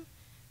program,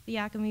 the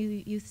Yakima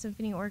Youth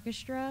Symphony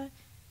Orchestra,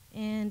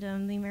 and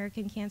the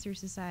American Cancer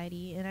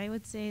Society. And I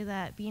would say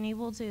that being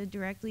able to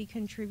directly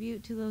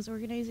contribute to those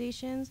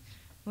organizations,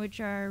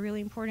 which are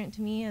really important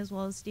to me as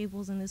well as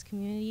staples in this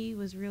community,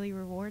 was really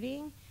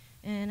rewarding.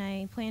 And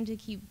I plan to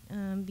keep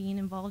being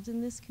involved in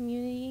this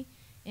community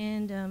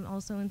and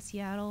also in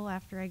Seattle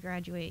after I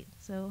graduate.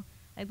 So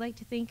I'd like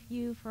to thank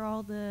you for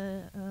all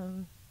the,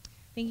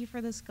 thank you for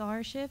the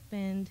scholarship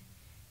and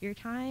your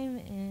time,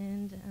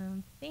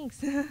 and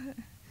thanks.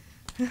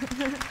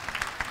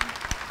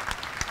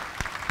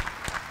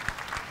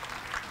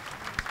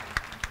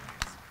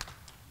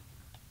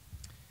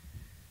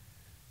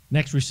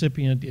 Next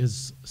recipient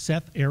is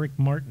Seth Eric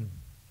Martin.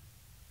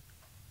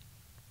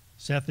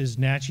 Seth is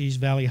Natchez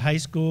Valley High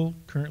School,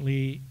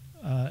 currently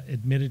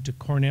admitted to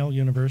Cornell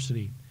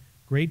University.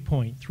 Grade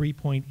point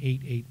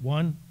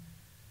 3.881,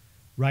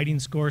 writing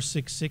score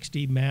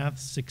 660, math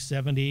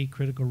 670,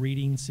 critical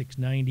reading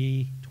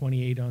 690,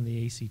 28 on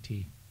the ACT.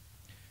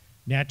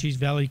 Natchez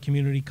Valley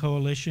Community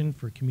Coalition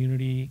for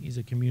Community, he's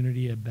a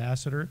community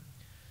ambassador.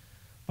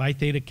 Phi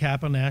Theta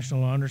Kappa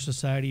National Honor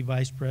Society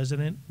Vice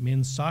President,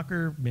 men's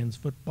soccer, men's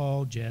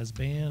football, jazz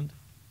band.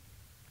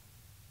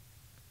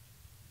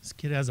 This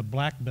kid has a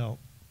black belt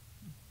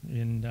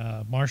in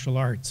martial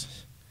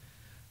arts.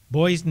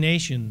 Boys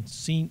Nation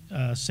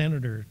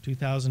Senator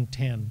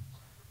 2010.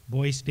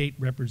 Boys State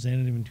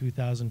Representative in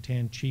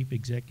 2010, Chief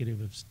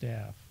Executive of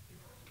Staff.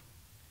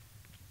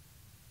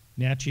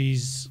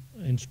 Natchez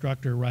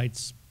instructor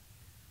writes,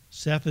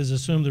 Seth has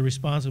assumed the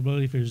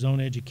responsibility for his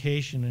own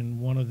education and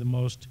one of the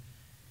most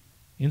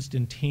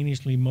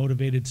instantaneously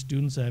motivated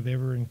students I've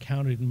ever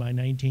encountered in my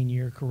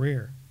 19-year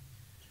career.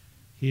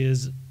 He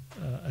is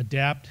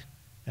adept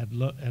at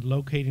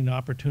locating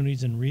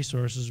opportunities and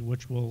resources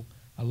which will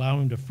allow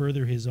him to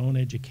further his own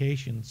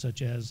education,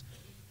 such as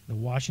the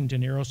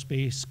Washington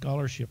Aerospace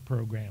Scholarship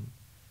Program.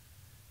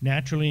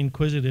 Naturally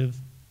inquisitive,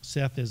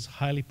 Seth is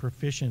highly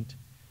proficient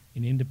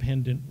in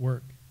independent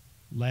work,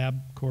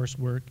 lab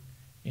coursework,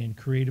 and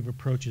creative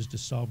approaches to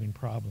solving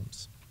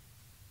problems.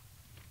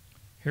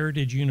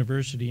 Heritage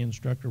University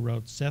instructor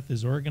wrote, Seth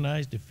is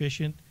organized,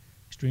 efficient,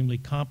 extremely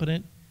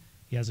competent.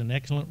 He has an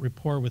excellent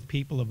rapport with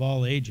people of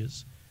all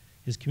ages.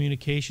 His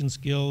communication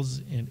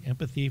skills and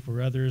empathy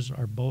for others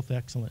are both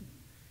excellent.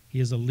 He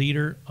is a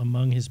leader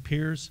among his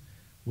peers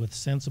with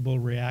sensible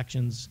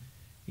reactions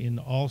in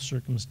all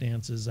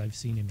circumstances I've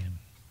seen him in.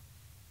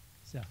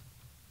 Seth.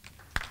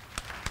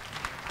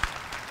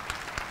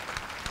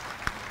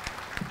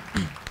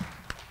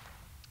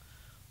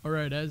 All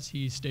right, as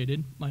he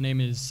stated, my name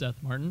is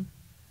Seth Martin,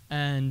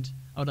 and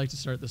I would like to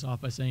start this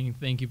off by saying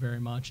thank you very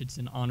much. It's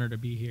an honor to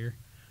be here.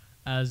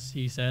 As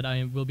he said,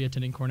 I will be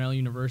attending Cornell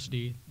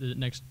University the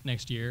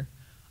next year.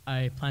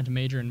 I plan to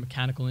major in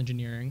mechanical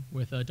engineering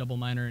with a double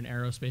minor in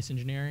aerospace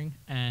engineering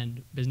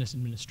and business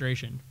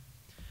administration.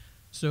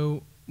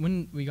 So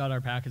when we got our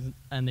package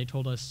and they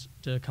told us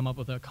to come up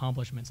with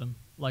accomplishments,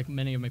 like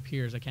many of my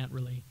peers, I can't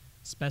really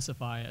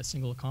specify a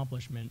single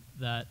accomplishment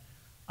that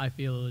I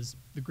feel is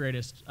the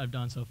greatest I've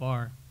done so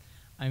far.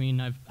 I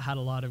mean, I've had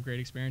a lot of great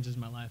experiences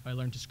in my life. I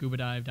learned to scuba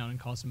dive down in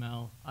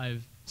Cozumel.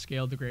 I've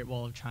scaled the Great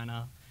Wall of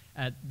China.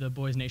 At the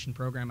Boys Nation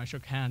program, I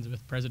shook hands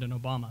with President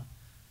Obama.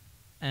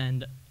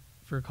 And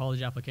for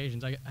college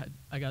applications,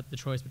 I got the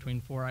choice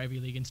between 4 Ivy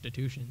League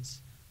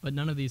institutions. But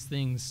none of these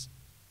things,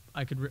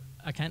 I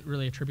can't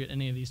really attribute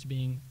any of these to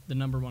being the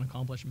 #1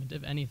 accomplishment.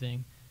 If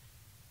anything,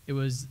 it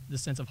was the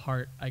sense of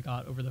heart I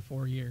got over the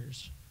 4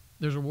 years.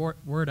 There's a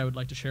word I would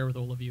like to share with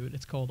all of you.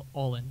 It's called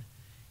Ollin.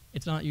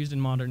 It's not used in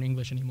modern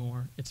English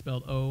anymore. It's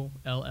spelled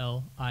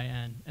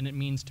O-L-L-I-N, and it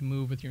means to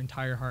move with your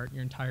entire heart,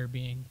 your entire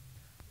being.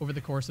 Over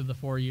the course of the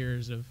 4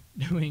 years of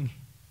doing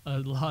a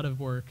lot of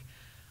work,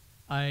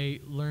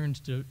 I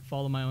learned to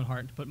follow my own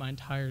heart and to put my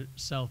entire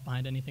self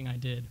behind anything I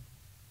did.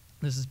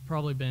 This has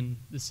probably been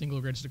the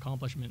single greatest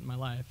accomplishment in my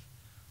life.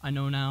 I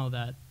know now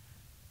that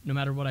no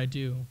matter what I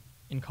do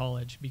in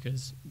college,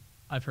 because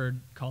I've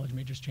heard college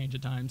majors change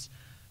at times,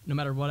 no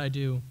matter what I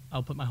do,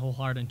 I'll put my whole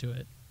heart into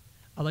it.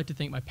 I'd like to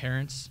thank my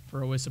parents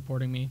for always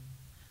supporting me.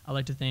 I'd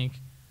like to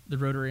thank the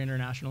Rotary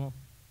International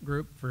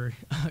group for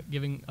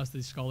giving us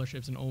these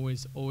scholarships and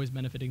always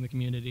benefiting the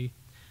community.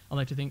 I'd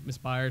like to thank Ms.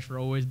 Byers for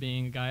always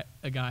being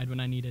a guide when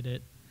I needed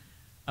it.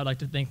 I'd like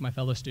to thank my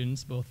fellow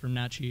students, both from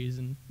Natchez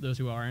and those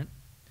who aren't.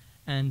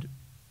 And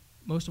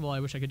most of all, I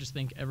wish I could just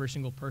thank every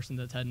single person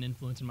that's had an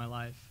influence in my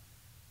life.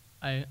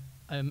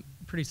 I'm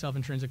pretty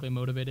self-intrinsically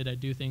motivated. I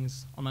do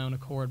things on my own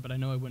accord, but I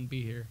know I wouldn't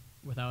be here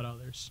without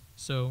others.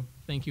 So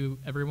thank you,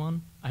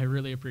 everyone. I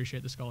really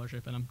appreciate the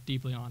scholarship, and I'm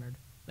deeply honored.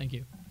 Thank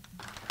you.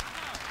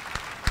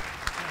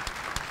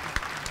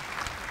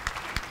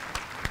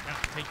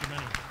 Take your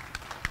money.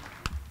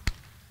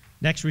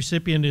 Next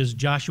recipient is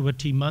Joshua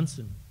T.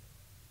 Munson.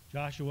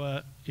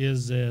 Joshua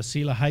is a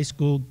Sela High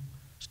School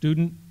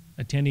student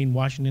attending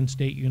Washington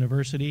State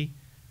University,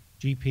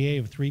 GPA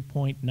of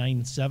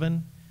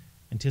 3.97,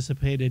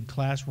 anticipated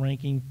class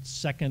ranking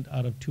 2nd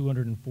out of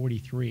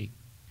 243.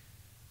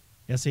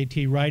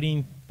 SAT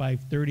writing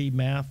 530,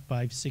 math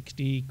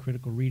 560,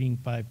 critical reading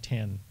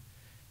 510.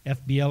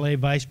 FBLA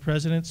vice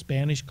president,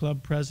 Spanish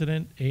club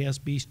president,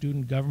 ASB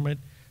student government,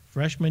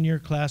 freshman year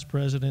class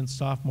president,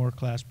 sophomore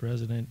class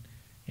president,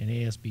 and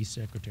ASB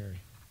secretary.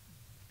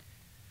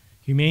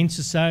 Humane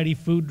Society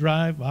food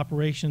drive,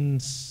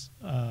 operations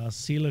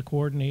Sela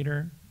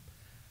coordinator,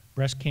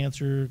 breast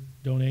cancer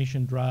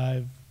donation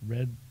drive,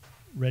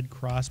 Red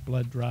Cross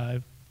blood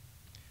drive.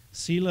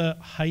 Sela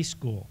High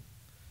School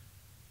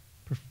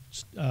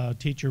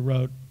teacher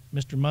wrote,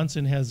 Mr.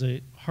 Munson has a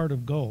heart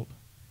of gold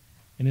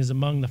and is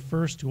among the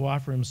first to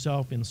offer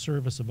himself in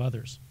service of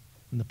others.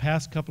 In the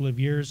past couple of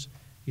years,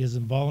 he has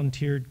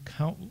volunteered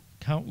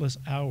countless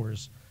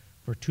hours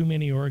for too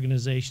many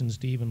organizations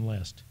to even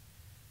list.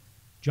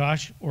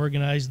 Josh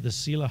organized the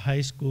Sela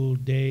High School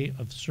Day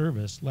of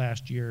Service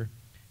last year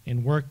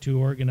and worked to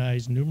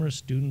organize numerous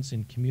students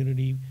in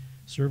community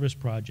service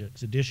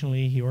projects.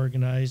 Additionally, he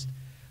organized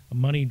a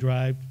money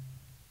drive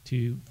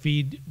to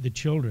feed the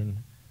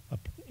children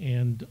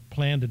and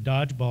planned a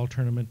dodgeball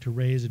tournament to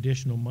raise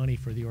additional money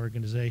for the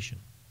organization.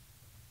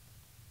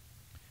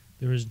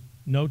 There is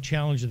no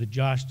challenge that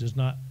Josh does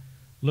not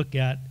look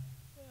at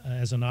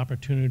as an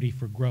opportunity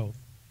for growth.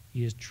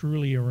 He is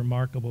truly a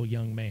remarkable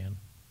young man.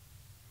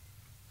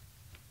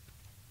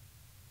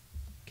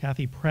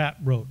 Kathy Pratt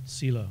wrote,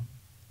 CELA.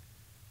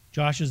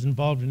 Josh is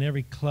involved in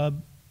every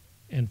club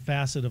and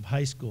facet of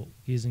high school.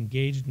 He is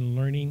engaged in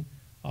learning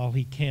all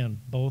he can,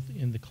 both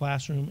in the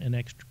classroom and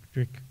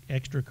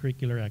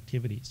extracurricular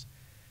activities.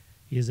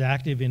 He is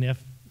active in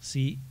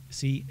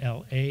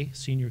FCCLA,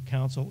 Senior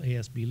Council,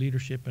 ASB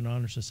Leadership, and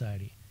Honor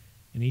Society.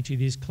 In each of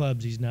these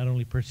clubs, he not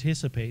only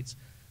participates,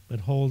 but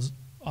holds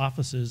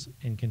offices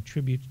and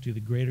contributes to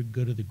the greater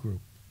good of the group.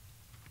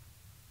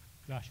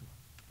 Joshua.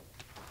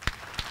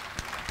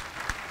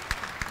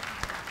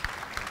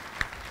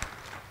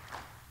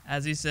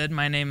 As he said,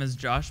 my name is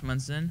Josh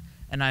Munson,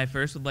 and I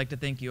first would like to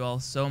thank you all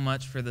so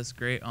much for this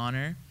great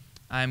honor.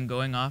 I'm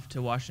going off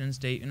to Washington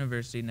State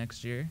University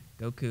next year,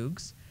 go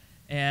Cougs,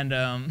 and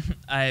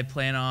I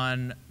plan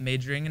on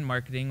majoring in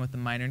marketing with a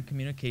minor in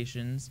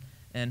communications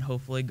and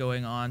hopefully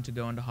going on to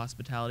go into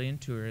hospitality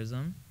and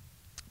tourism.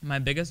 My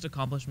biggest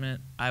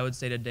accomplishment, I would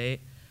say to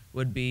date,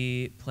 would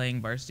be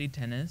playing varsity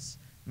tennis.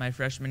 My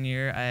freshman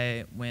year,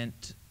 I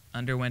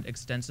underwent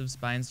extensive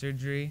spine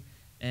surgery,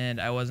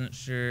 and I wasn't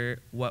sure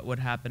what would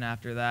happen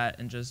after that,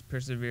 and just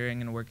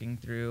persevering and working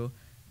through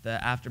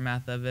the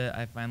aftermath of it,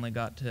 I finally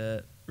got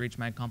to reach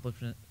my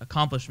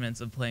accomplishments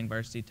of playing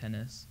varsity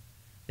tennis.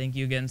 Thank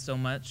you again so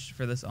much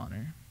for this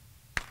honor.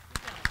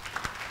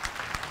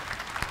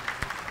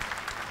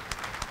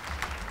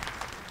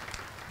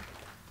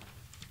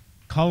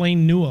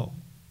 Colleen Newell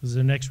is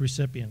the next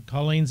recipient.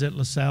 Colleen's at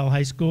LaSalle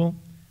High School,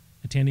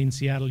 attending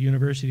Seattle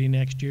University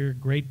next year,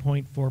 grade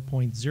point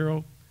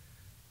 4.0,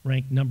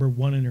 ranked number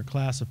 1 in her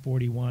class of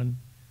 41.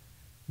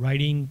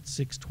 Writing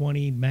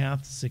 620,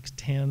 math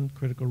 610,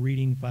 critical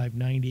reading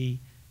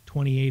 590,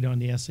 28 on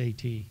the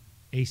ACT.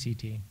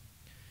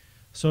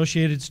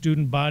 Associated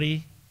student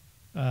body,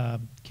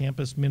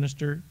 campus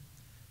minister,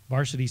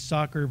 varsity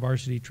soccer,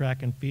 varsity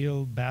track and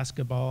field,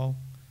 basketball.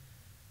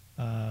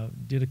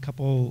 Did a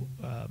couple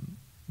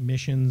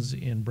missions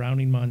in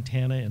Browning,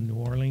 Montana, and New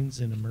Orleans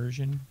in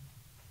immersion.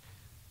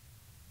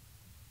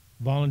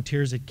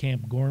 Volunteers at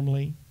Camp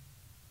Gormley,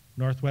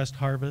 Northwest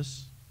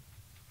Harvest,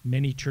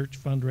 many church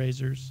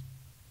fundraisers.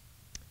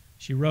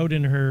 She wrote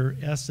in her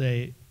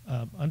essay,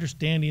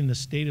 understanding the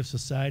state of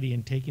society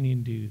and taking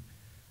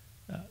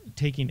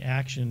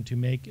action to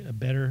make it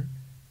better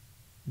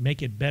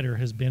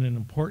has been an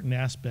important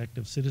aspect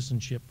of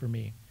citizenship for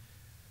me.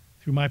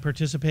 Through my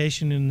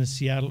participation in the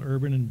Seattle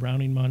Urban and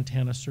Browning,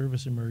 Montana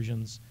service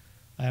immersions,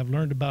 I have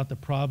learned about the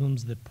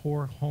problems that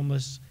poor,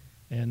 homeless,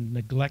 and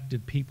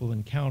neglected people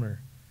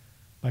encounter.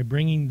 By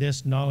bringing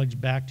this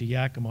knowledge back to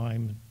Yakima,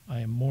 I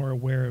am more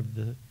aware of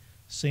the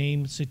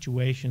same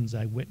situations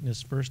I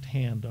witnessed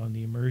firsthand on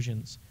the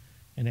immersions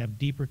and have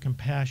deeper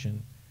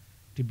compassion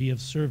to be of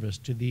service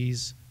to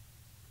these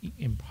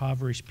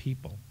impoverished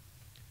people.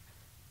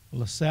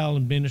 LaSalle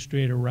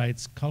administrator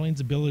writes,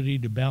 Colleen's ability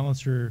to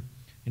balance her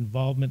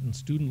involvement in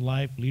student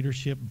life,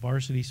 leadership,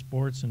 varsity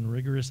sports, and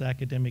rigorous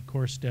academic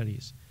course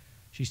studies.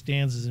 She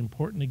stands as an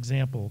important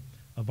example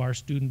of our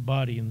student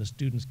body and the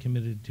students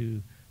committed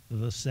to the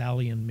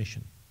LaSallian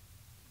mission.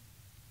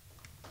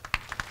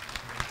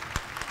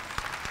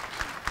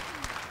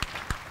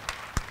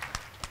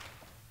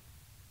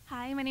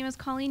 Hi, my name is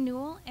Colleen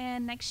Newell,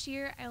 and next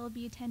year I will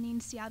be attending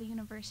Seattle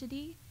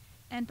University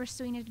and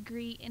pursuing a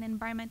degree in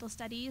environmental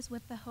studies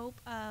with the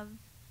hope of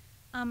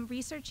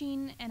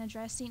researching and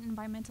addressing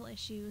environmental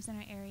issues in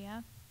our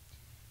area.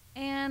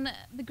 And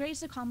the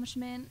greatest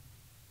accomplishment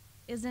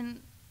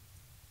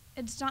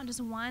it's not just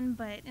one,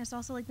 but it's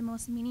also like the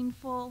most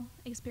meaningful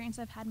experience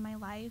I've had in my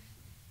life.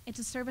 It's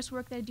a service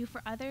work that I do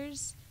for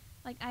others.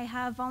 Like, I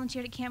have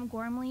volunteered at Camp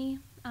Gormley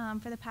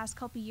for the past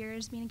couple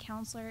years, being a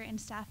counselor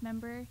and staff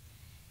member.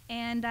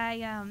 And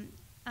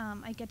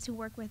I get to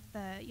work with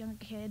the younger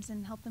kids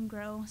and help them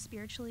grow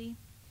spiritually.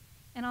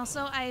 And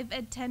also, I've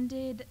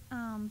attended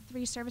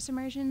 3 service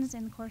immersions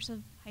in the course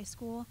of high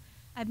school.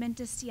 I've been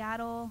to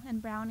Seattle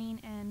and Browning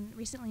and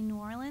recently New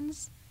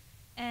Orleans.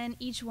 And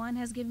each one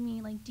has given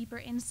me like deeper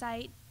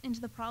insight into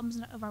the problems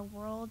of our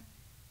world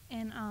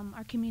and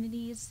our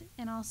communities,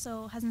 and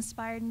also has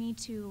inspired me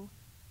to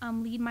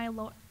lead my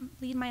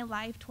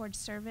life towards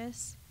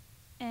service.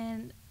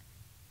 And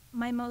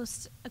my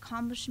most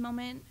accomplished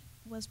moment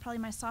was probably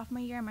my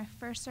sophomore year, my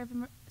first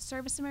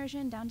service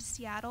immersion down to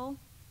Seattle.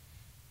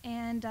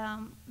 And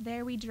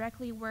there we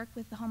directly worked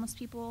with the homeless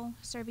people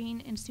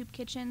serving in soup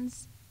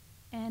kitchens,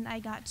 and I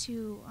got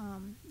to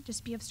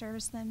just be of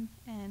service to them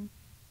and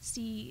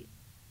see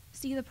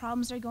the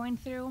problems they're going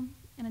through,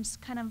 and it just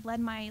kind of led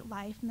my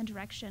life in the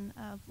direction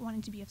of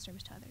wanting to be of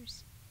service to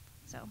others.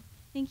 So,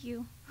 thank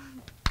you.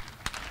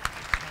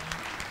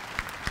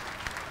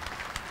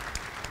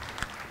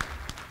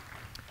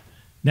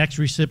 Next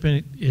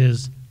recipient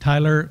is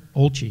Tyler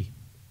Olchey.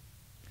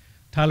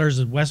 Tyler is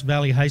a West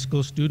Valley High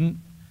School student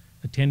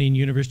attending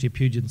University of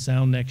Puget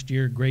Sound next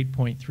year, grade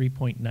point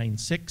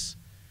 3.96,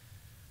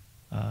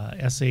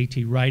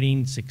 SAT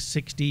writing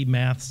 660,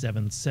 math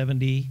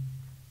 770,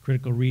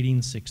 critical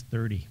reading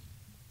 630.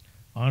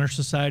 Honor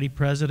Society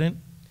President,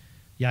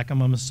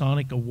 Yakima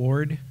Masonic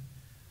Award,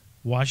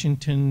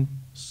 Washington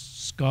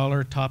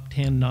Scholar Top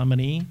 10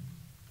 nominee,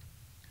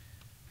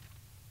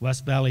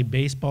 West Valley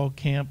Baseball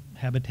Camp,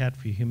 Habitat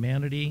for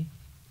Humanity.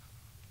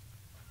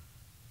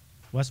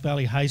 West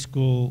Valley High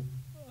School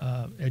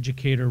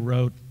educator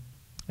wrote,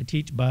 I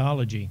teach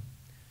biology.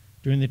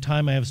 During the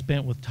time I have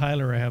spent with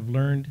Tyler, I have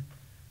learned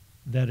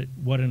that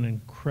what an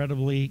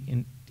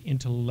incredibly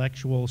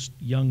intellectual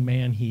young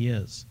man he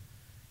is.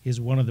 He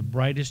is one of the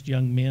brightest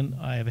young men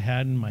I have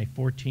had in my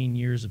 14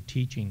 years of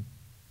teaching.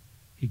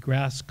 He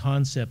grasps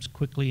concepts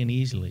quickly and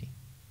easily.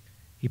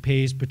 He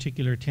pays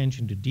particular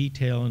attention to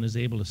detail and is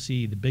able to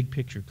see the big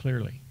picture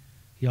clearly.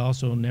 He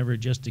also never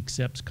just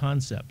accepts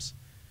concepts.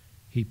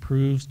 He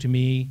proves to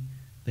me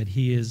that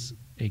he is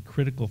a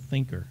critical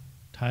thinker.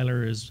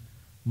 Tyler is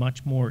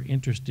much more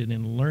interested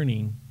in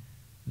learning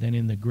than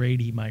in the grade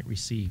he might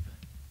receive.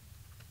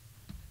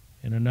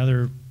 And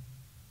another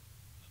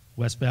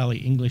West Valley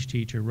English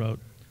teacher wrote,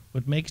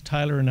 what makes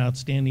Tyler an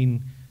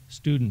outstanding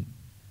student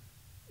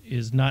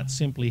is not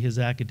simply his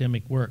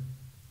academic work.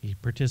 He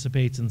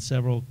participates in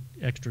several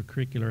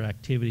extracurricular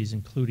activities,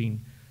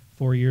 including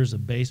 4 years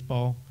of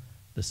baseball,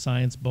 the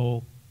Science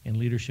Bowl, and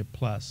Leadership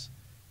Plus.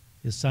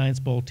 His Science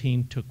Bowl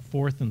team took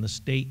 4th in the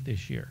state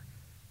this year.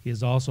 He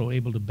is also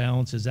able to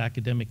balance his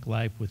academic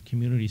life with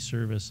community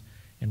service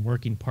and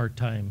working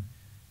part-time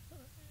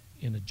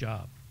in a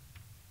job.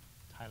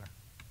 Tyler.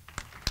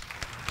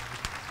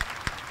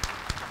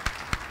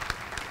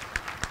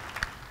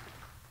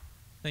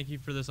 Thank you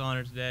for this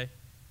honor today.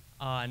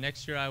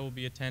 Next year I will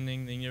be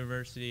attending the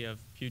University of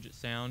Puget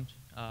Sound.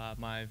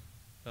 My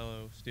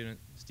fellow student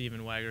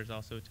Stephen Wagger is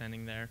also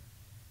attending there.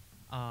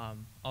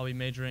 I'll be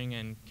majoring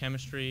in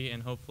chemistry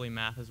and hopefully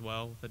math as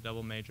well with a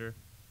double major.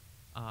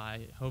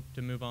 I hope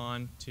to move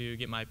on to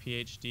get my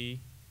PhD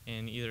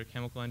in either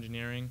chemical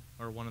engineering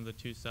or one of the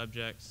 2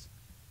 subjects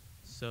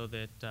so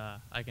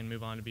that I can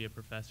move on to be a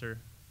professor.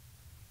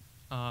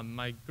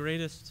 My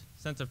greatest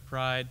sense of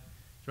pride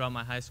throughout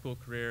my high school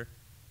career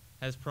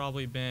has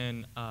probably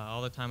been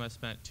all the time I've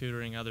spent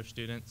tutoring other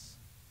students.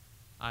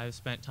 I've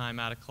spent time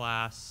out of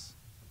class,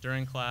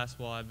 during class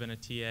while I've been a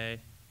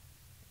TA,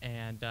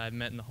 and I've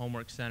met in the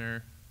homework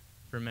center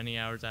for many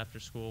hours after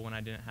school when I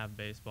didn't have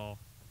baseball.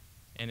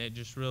 And it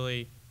just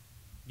really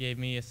gave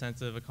me a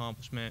sense of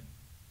accomplishment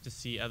to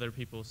see other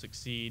people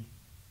succeed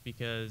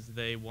because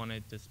they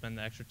wanted to spend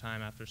the extra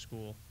time after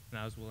school, and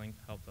I was willing to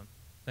help them.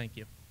 Thank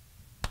you.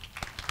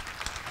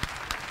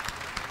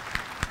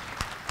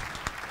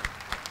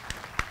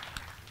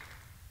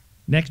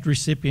 Next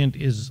recipient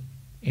is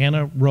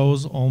Anna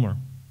Rose Ulmer,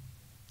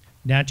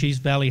 Natchez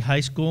Valley High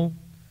School,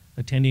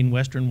 attending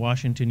Western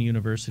Washington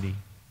University.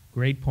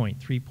 Grade point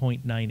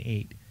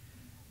 3.98,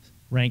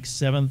 ranked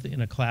 7th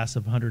in a class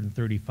of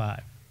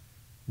 135.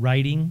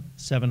 Writing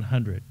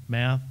 700,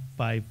 math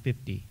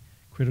 550,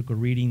 critical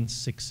reading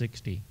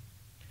 660.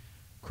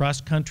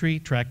 Cross country,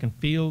 track and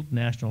field,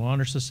 National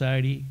Honor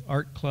Society,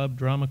 Art Club,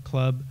 Drama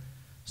Club,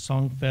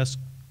 Songfest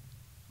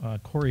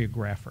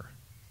choreographer.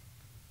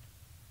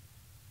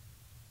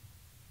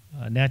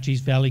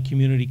 Natchez Valley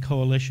Community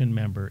Coalition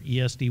member,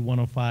 ESD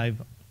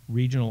 105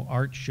 Regional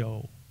Art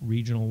Show,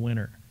 regional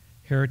winner.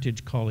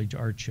 Heritage College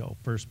Art Show,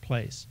 first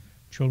place.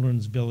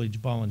 Children's Village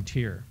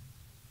volunteer.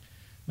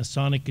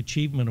 Masonic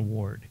Achievement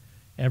Award,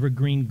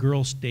 Evergreen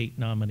Girl State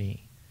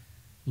nominee.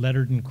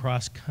 Lettered in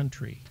cross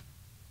country.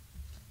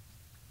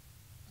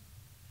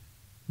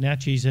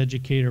 Natchez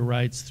educator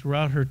writes,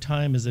 throughout her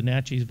time as a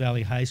Natchez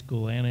Valley High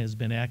School, Anna has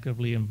been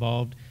actively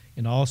involved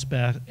in all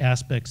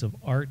aspects of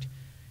art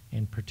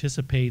and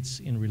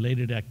participates in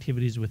related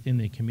activities within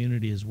the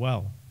community as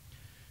well.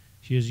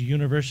 She is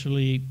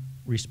universally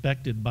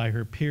respected by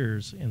her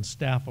peers and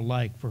staff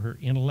alike for her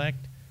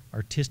intellect,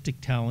 artistic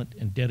talent,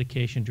 and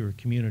dedication to her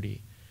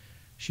community.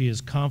 She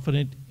is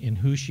confident in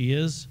who she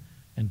is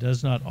and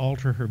does not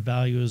alter her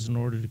values in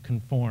order to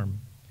conform.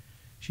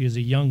 She is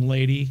a young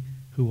lady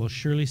who will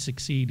surely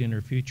succeed in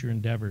her future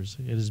endeavors.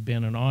 It has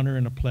been an honor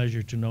and a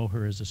pleasure to know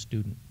her as a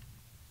student.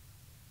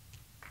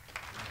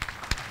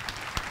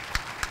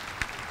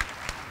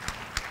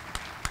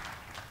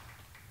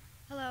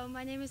 Hello,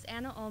 my name is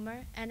Anna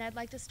Ulmer, and I'd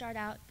like to start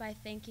out by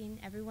thanking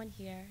everyone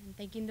here and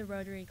thanking the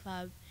Rotary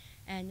Club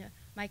and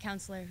my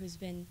counselor who's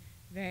been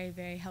very,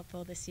 very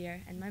helpful this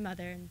year, and my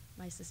mother and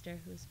my sister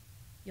who's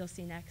you'll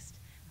see next.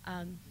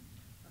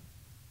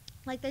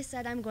 Like they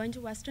said, I'm going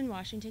to Western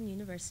Washington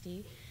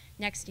University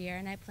next year,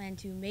 and I plan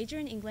to major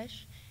in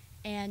English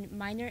and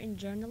minor in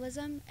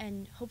journalism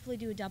and hopefully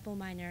do a double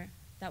minor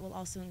that will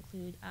also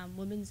include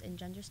women's and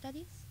gender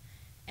studies.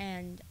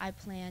 And I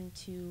plan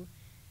to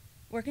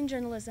work in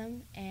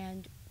journalism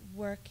and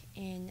work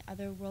in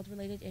other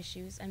world-related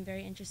issues. I'm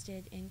very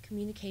interested in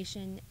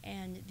communication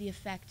and the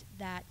effect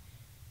that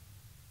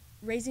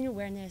raising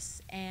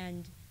awareness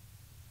and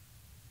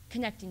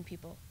connecting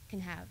people can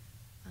have.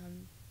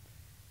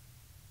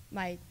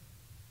 My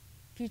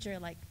future,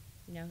 like,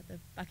 you know, the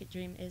bucket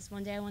dream is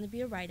one day I want to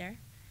be a writer,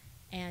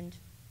 and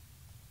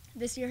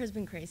this year has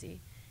been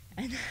crazy.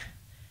 And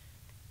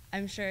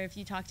I'm sure if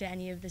you talk to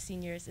any of the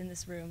seniors in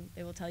this room,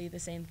 they will tell you the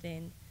same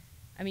thing.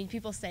 I mean,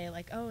 people say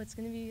like, oh, it's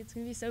gonna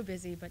be so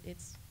busy, but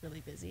it's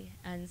really busy.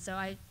 And so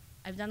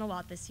I've done a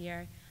lot this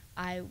year.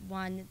 I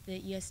won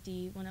the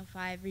ESD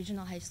 105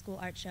 Regional High School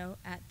Art Show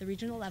at the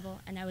regional level,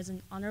 and I was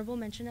an honorable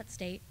mention at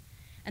state.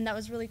 And that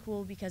was really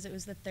cool because it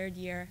was the 3rd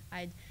year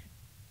I'd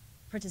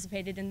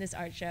participated in this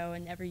art show,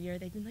 and every year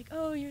they'd been like,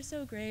 "Oh, you're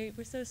so great,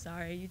 we're so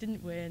sorry you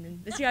didn't win."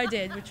 And this year I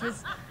did, which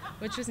was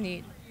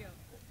neat.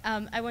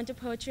 I went to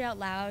Poetry Out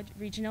Loud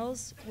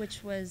Regionals,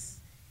 which was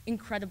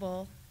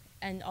incredible,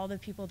 and all the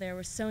people there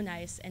were so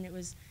nice, and it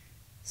was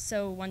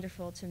so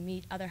wonderful to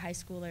meet other high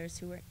schoolers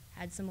who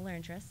had similar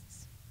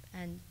interests.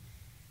 And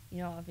you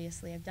know,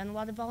 obviously I've done a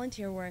lot of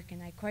volunteer work,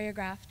 and I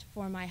choreographed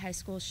for my high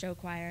school show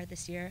choir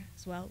this year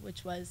as well,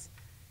 which was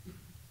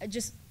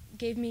just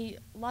gave me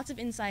lots of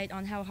insight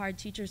on how hard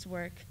teachers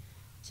work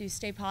to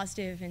stay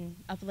positive and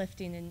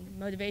uplifting and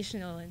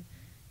motivational, and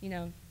you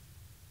know,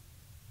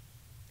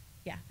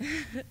 yeah.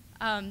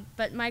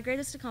 But my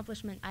greatest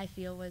accomplishment, I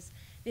feel, was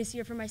this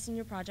year for my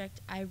senior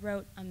project. I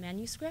wrote a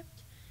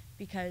manuscript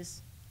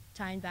because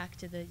tying back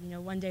to the, you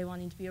know, one day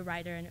wanting to be a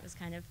writer, and it was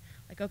kind of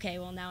like, okay,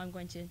 well now I'm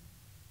going to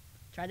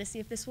try to see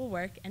if this will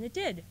work, and it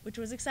did, which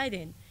was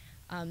exciting.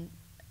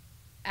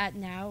 At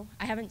now,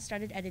 I haven't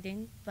started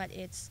editing, but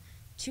it's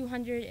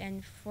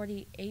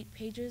 248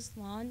 pages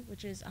long,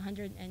 which is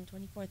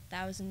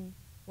 124,000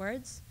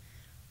 words,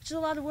 which is a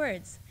lot of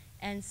words.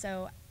 And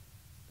so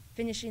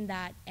finishing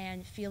that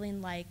and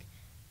feeling like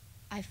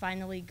I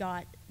finally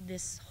got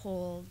this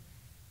whole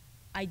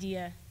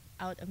idea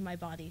out of my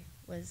body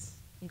was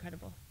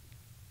incredible.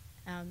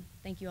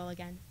 Thank you all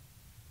again.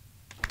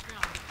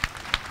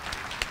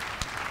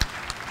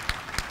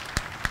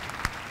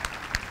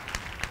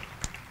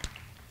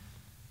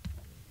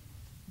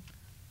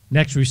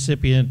 Next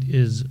recipient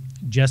is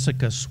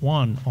Jessica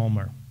Swan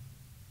Ulmer.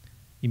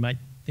 You might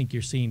think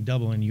you're seeing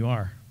double, and you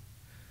are.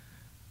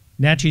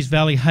 Natchez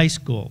Valley High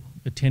School,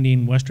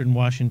 attending Western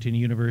Washington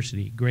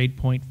University, grade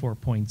point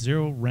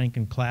 4.0, rank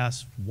in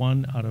class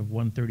 1 out of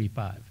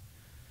 135.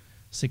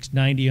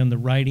 690 on the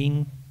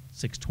writing,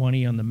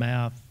 620 on the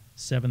math,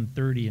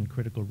 730 in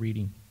critical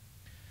reading.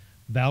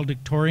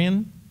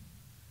 Valedictorian,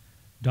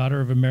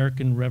 Daughter of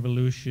American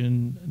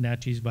Revolution,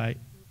 Natchez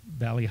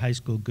Valley High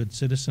School Good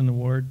Citizen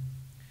Award,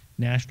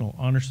 National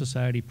Honor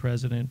Society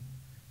President,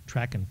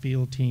 Track and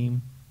Field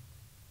Team,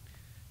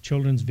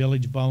 Children's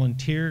Village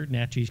Volunteer,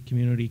 Natchez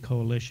Community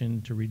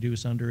Coalition to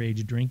Reduce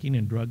Underage Drinking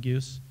and Drug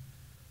Use,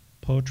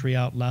 Poetry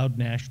Out Loud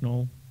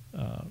National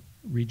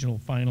Regional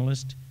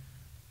Finalist,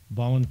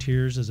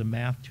 volunteers as a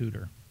math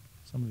tutor.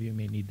 Some of you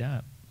may need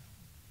that.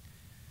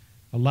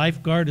 A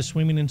lifeguard, a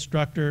swimming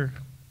instructor,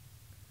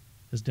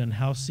 has done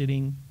house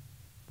sitting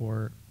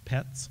for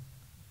pets.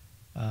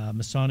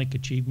 Masonic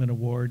Achievement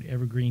Award,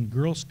 Evergreen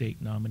Girl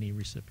State nominee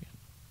recipient.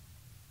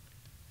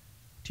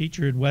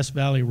 Teacher at West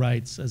Valley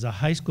writes, as a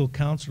high school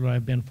counselor,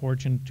 I've been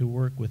fortunate to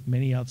work with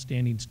many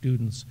outstanding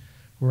students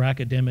who are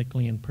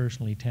academically and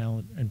personally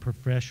talented and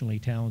professionally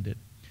talented.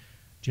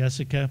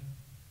 Jessica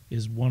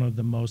is one of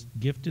the most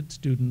gifted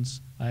students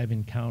I have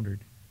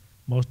encountered.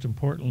 Most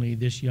importantly,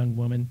 this young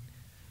woman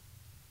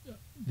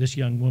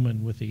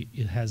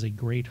has a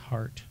great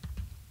heart.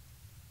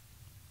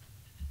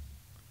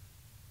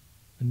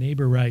 A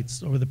neighbor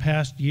writes, over the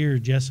past year,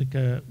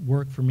 Jessica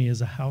worked for me as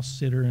a house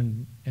sitter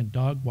and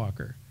dog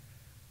walker.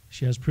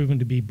 She has proven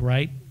to be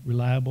bright,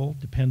 reliable,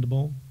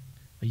 dependable,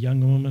 a young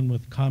woman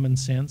with common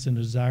sense and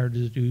a desire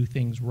to do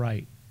things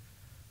right.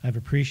 I've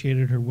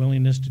appreciated her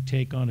willingness to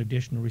take on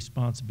additional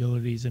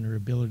responsibilities and her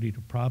ability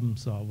to problem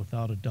solve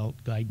without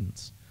adult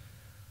guidance.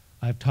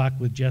 I've talked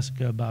with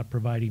Jessica about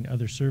providing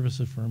other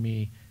services for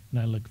me,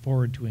 and I look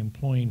forward to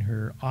employing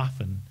her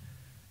often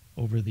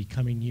over the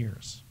coming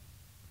years.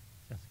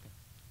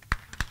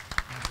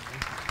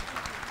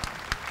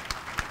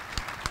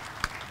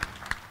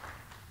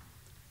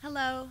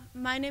 Hello,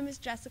 my name is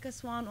Jessica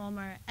Swan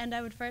Ulmer, and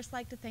I would first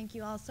like to thank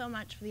you all so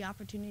much for the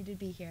opportunity to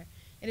be here.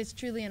 It is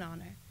truly an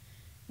honor.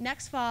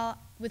 Next fall,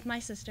 with my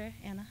sister,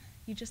 Anna,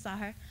 you just saw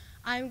her,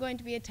 I'm going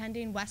to be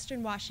attending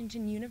Western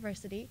Washington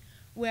University,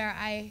 where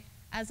I,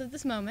 as of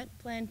this moment,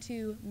 plan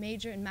to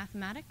major in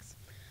mathematics.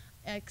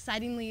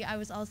 Excitingly, I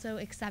was also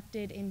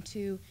accepted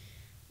into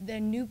the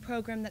new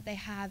program that they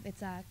have.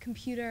 It's a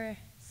computer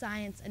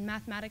science and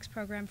mathematics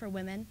program for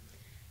women.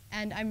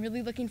 And I'm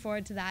really looking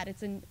forward to that.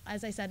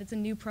 As I said, it's a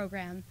new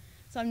program.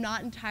 So I'm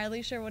not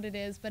entirely sure what it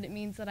is, but it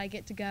means that I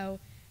get to go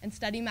and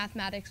study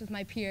mathematics with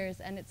my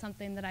peers, and it's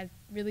something that I've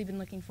really been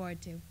looking forward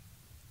to.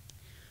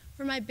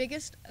 For my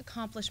biggest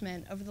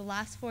accomplishment over the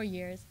last 4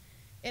 years,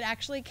 it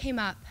actually came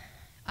up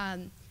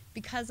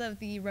because of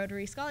the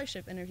Rotary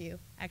scholarship interview,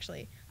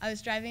 actually. I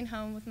was driving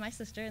home with my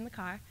sister in the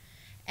car,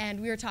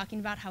 and we were talking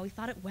about how we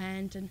thought it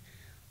went and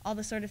all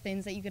the sort of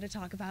things that you get to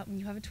talk about when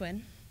you have a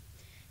twin.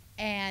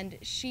 And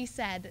she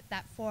said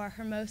that for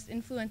her most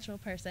influential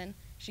person,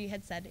 she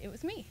had said it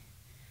was me.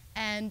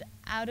 And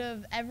out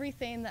of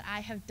everything that I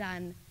have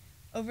done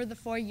over the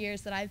 4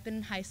 years that I've been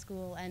in high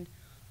school and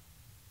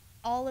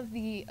all of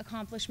the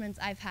accomplishments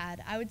I've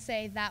had, I would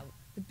say that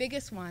the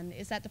biggest one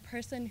is that the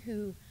person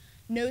who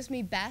knows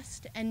me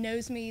best and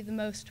knows me the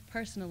most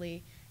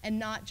personally, and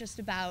not just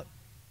about,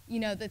 you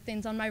know, the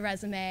things on my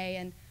resume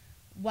and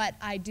what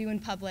I do in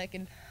public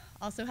and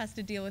also has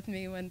to deal with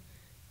me when,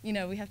 you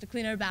know, we have to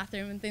clean our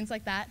bathroom and things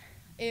like that.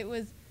 It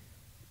was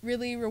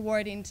really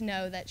rewarding to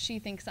know that she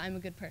thinks I'm a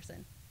good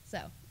person. So,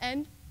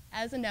 and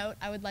as a note,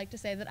 I would like to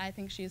say that I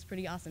think she is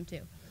pretty awesome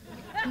too.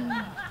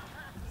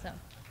 So,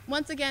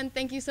 once again,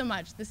 thank you so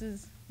much. This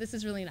is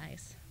really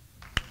nice.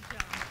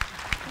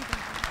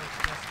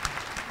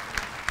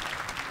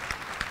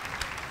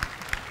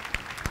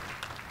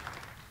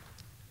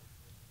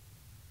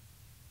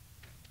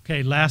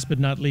 Okay, last but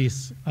not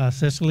least,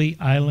 Cecily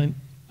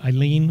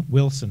Eileen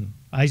Wilson,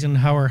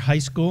 Eisenhower High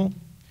School,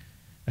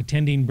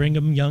 attending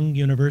Brigham Young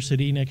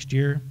University next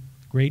year,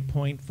 grade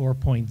point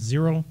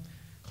 4.0,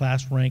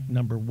 class rank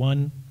number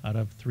 1 out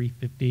of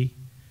 350.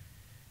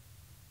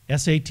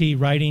 SAT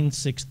writing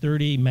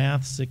 630,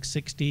 math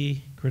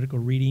 660, critical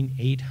reading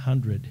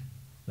 800.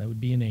 That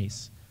would be an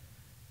ace.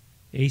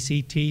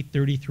 ACT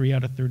 33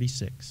 out of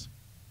 36.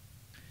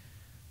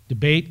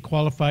 Debate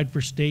qualified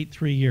for state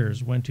 3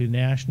 years, went to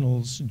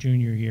nationals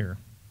junior year.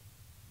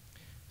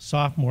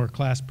 Sophomore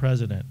class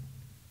president.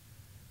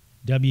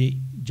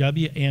 WMEA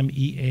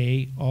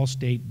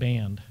all-state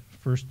band,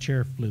 first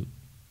chair flute.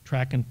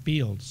 Track and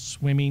field,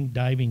 swimming,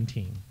 diving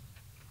team.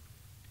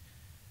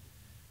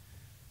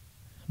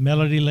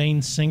 Melody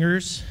Lane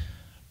Singers,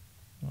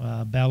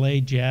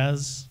 ballet,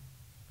 jazz,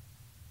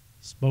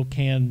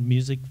 Spokane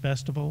Music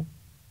Festival,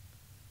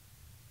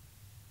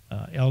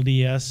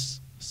 LDS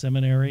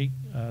Seminary,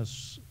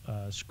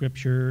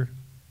 Scripture,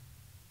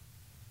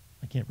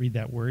 I can't read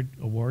that word,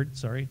 award,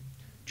 sorry,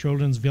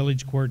 Children's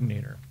Village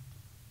Coordinator.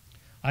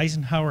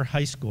 Eisenhower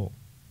High School,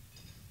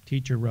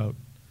 teacher wrote,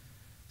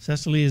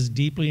 Cecily is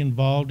deeply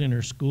involved in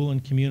her school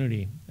and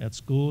community. At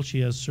school, she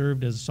has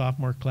served as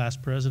sophomore class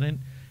president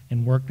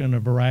and worked on a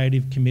variety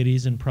of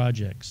committees and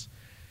projects.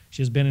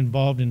 She has been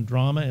involved in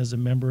drama as a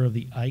member of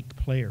the Ike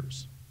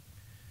Players.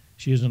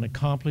 She is an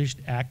accomplished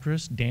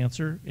actress,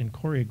 dancer, and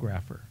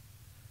choreographer.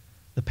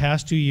 The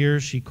past 2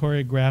 years, she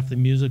choreographed the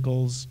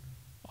musicals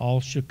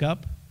All Shook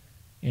Up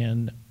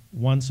and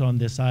Once on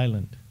This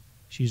Island.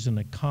 She's an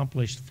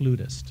accomplished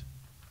flutist.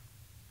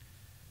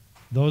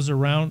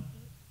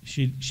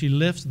 She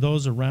lifts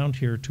those around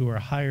here to a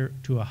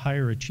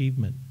higher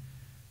achievement.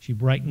 She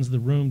brightens the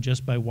room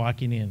just by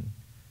walking in.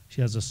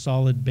 She has a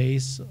solid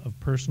base of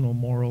personal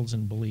morals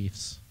and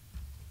beliefs.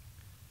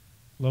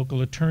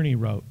 Local attorney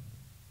wrote,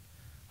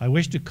 I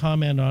wish to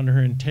comment on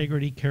her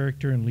integrity,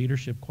 character, and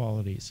leadership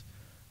qualities.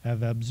 I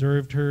have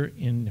observed her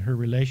in her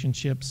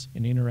relationships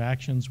and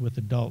interactions with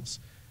adults,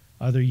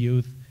 other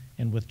youth,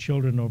 and with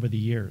children over the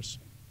years.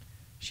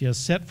 She has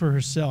set for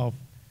herself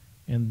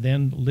and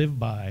then lived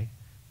by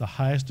the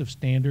highest of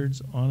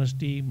standards,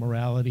 honesty,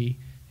 morality,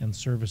 and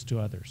service to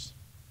others.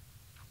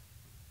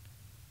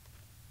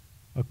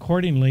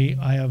 Accordingly,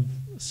 I have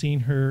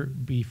seen her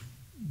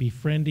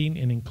befriending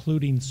and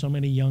including so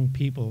many young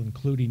people,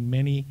 including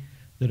many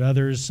that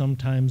others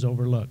sometimes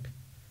overlook.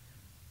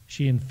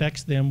 She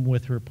infects them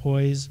with her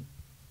poise,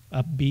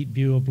 upbeat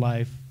view of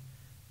life,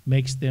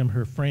 makes them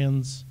her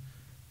friends,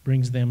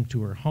 brings them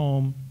to her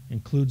home,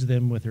 includes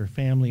them with her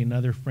family and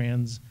other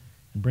friends,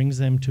 and brings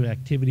them to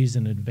activities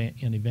and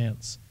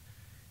events.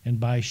 And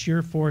by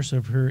sheer force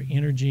of her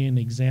energy and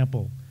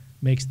example,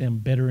 makes them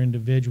better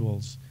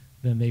individuals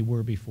than they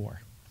were before.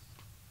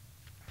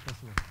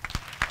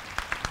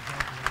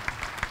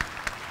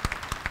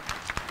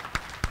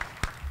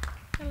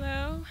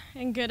 Hello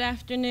and good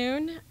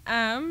afternoon.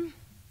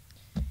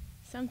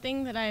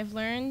 Something that I've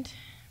learned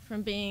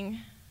from being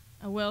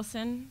a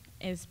Wilson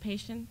is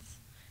patience.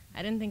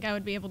 I didn't think I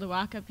would be able to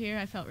walk up here.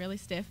 I felt really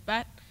stiff,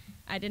 but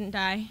I didn't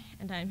die,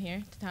 and I'm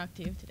here to talk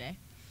to you today.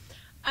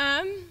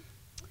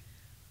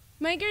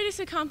 My greatest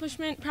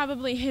accomplishment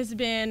probably has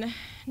been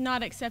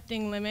not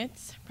accepting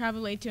limits,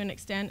 probably to an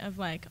extent of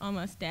like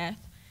almost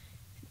death.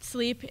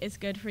 Sleep is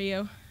good for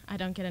you. I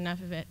don't get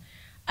enough of it.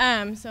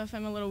 So if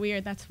I'm a little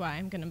weird, that's why.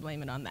 I'm going to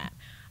blame it on that.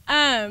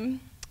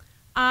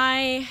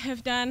 I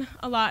have done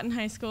a lot in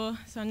high school,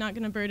 so I'm not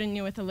going to burden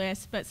you with a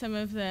list, but some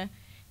of the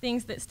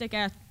things that stick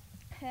out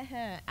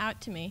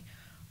to me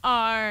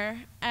are,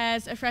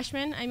 as a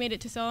freshman, I made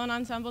it to solo and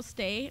ensemble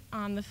state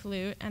on the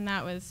flute, and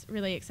that was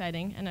really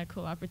exciting and a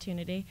cool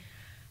opportunity.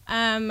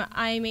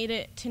 I made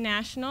it to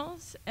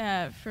nationals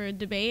for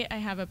debate. I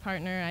have a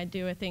partner. I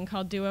do a thing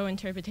called duo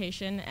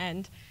interpretation,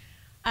 and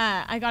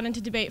I got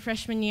into debate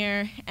freshman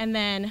year, and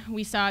then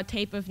we saw a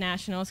tape of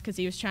nationals because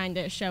he was trying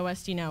to show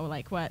us, you know,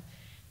 like what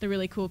the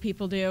really cool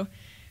people do.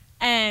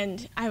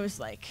 And I was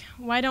like,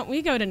 why don't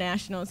we go to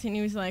nationals? And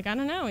he was like, I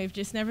don't know, we've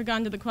just never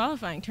gone to the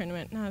qualifying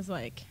tournament. And I was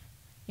like,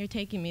 you're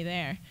taking me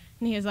there.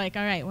 And he was like,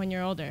 all right, when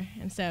you're older.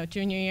 And so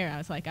junior year, I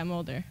was like, I'm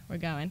older, we're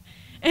going.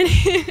 And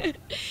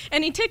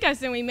he took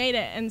us and we made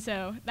it, and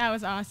so that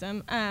was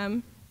awesome.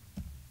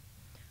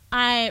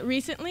 I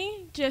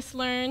recently just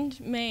learned,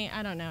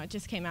 I don't know, it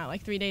just came out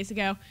like 3 days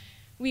ago,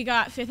 we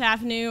got Fifth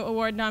Avenue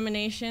Award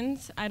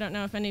nominations. I don't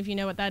know if any of you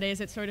know what that is.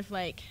 It's sort of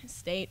like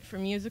state for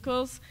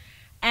musicals.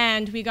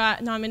 And we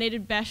got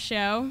nominated Best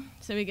Show,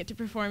 so we get to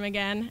perform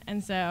again,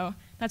 and so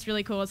that's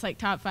really cool. It's like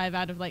top 5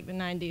 out of like the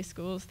 90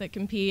 schools that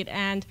compete.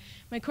 And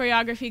my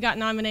choreography got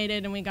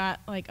nominated, and we got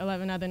like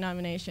 11 other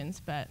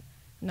nominations, but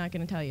I'm not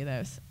going to tell you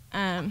those.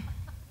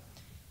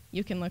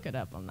 You can look it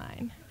up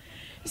online.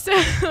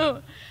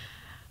 So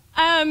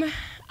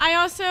I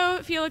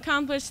also feel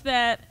accomplished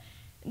that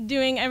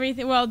doing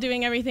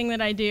everything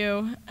that I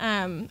do,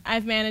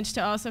 I've managed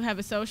to also have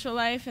a social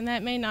life, and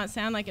that may not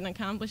sound like an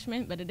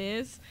accomplishment, but it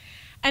is.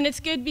 And it's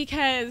good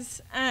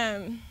because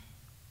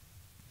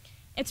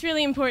it's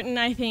really important,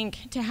 I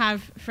think, to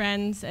have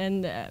friends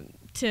and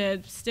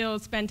to still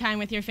spend time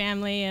with your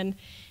family and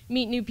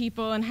meet new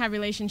people and have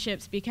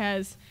relationships,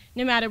 because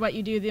no matter what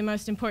you do, the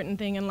most important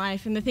thing in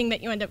life and the thing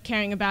that you end up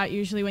caring about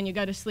usually when you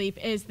go to sleep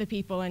is the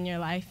people in your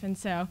life. And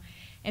so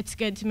it's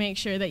good to make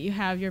sure that you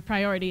have your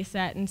priorities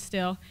set and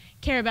still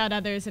care about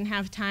others and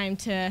have time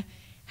to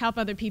help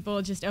other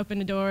people, just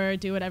open a door or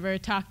do whatever,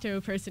 talk to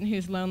a person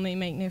who's lonely,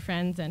 make new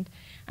friends. And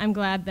I'm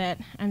glad that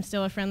I'm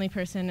still a friendly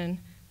person and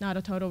not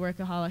a total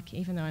workaholic,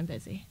 even though I'm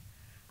busy.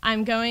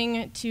 I'm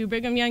going to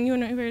Brigham Young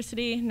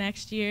University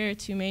next year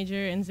to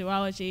major in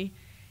zoology,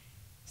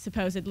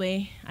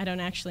 supposedly. I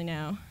don't actually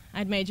know.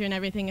 I'd major in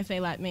everything if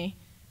they let me,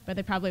 but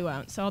they probably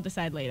won't, so I'll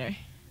decide later.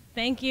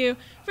 Thank you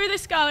for the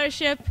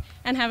scholarship,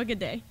 and have a good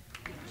day.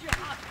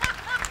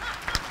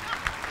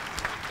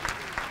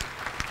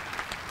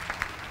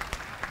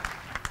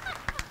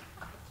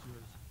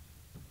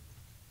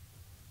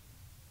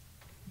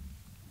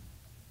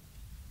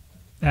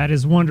 That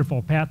is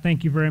wonderful. Pat,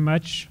 thank you very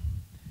much.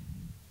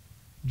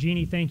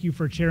 Jeannie, thank you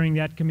for chairing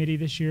that committee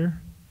this year.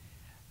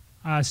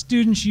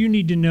 Students, you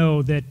need to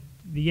know that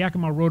the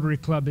Yakima Rotary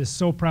Club is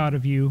so proud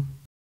of you.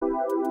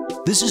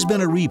 This has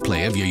been a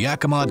replay of your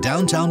Yakima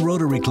Downtown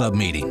Rotary Club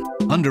meeting,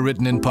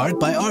 underwritten in part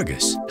by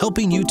Argus,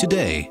 helping you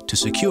today to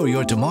secure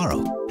your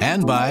tomorrow,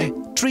 and by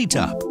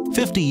Treetop,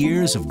 50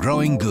 years of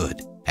growing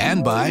good,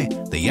 and by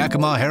the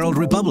Yakima Herald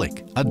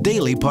Republic, a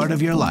daily part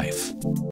of your life.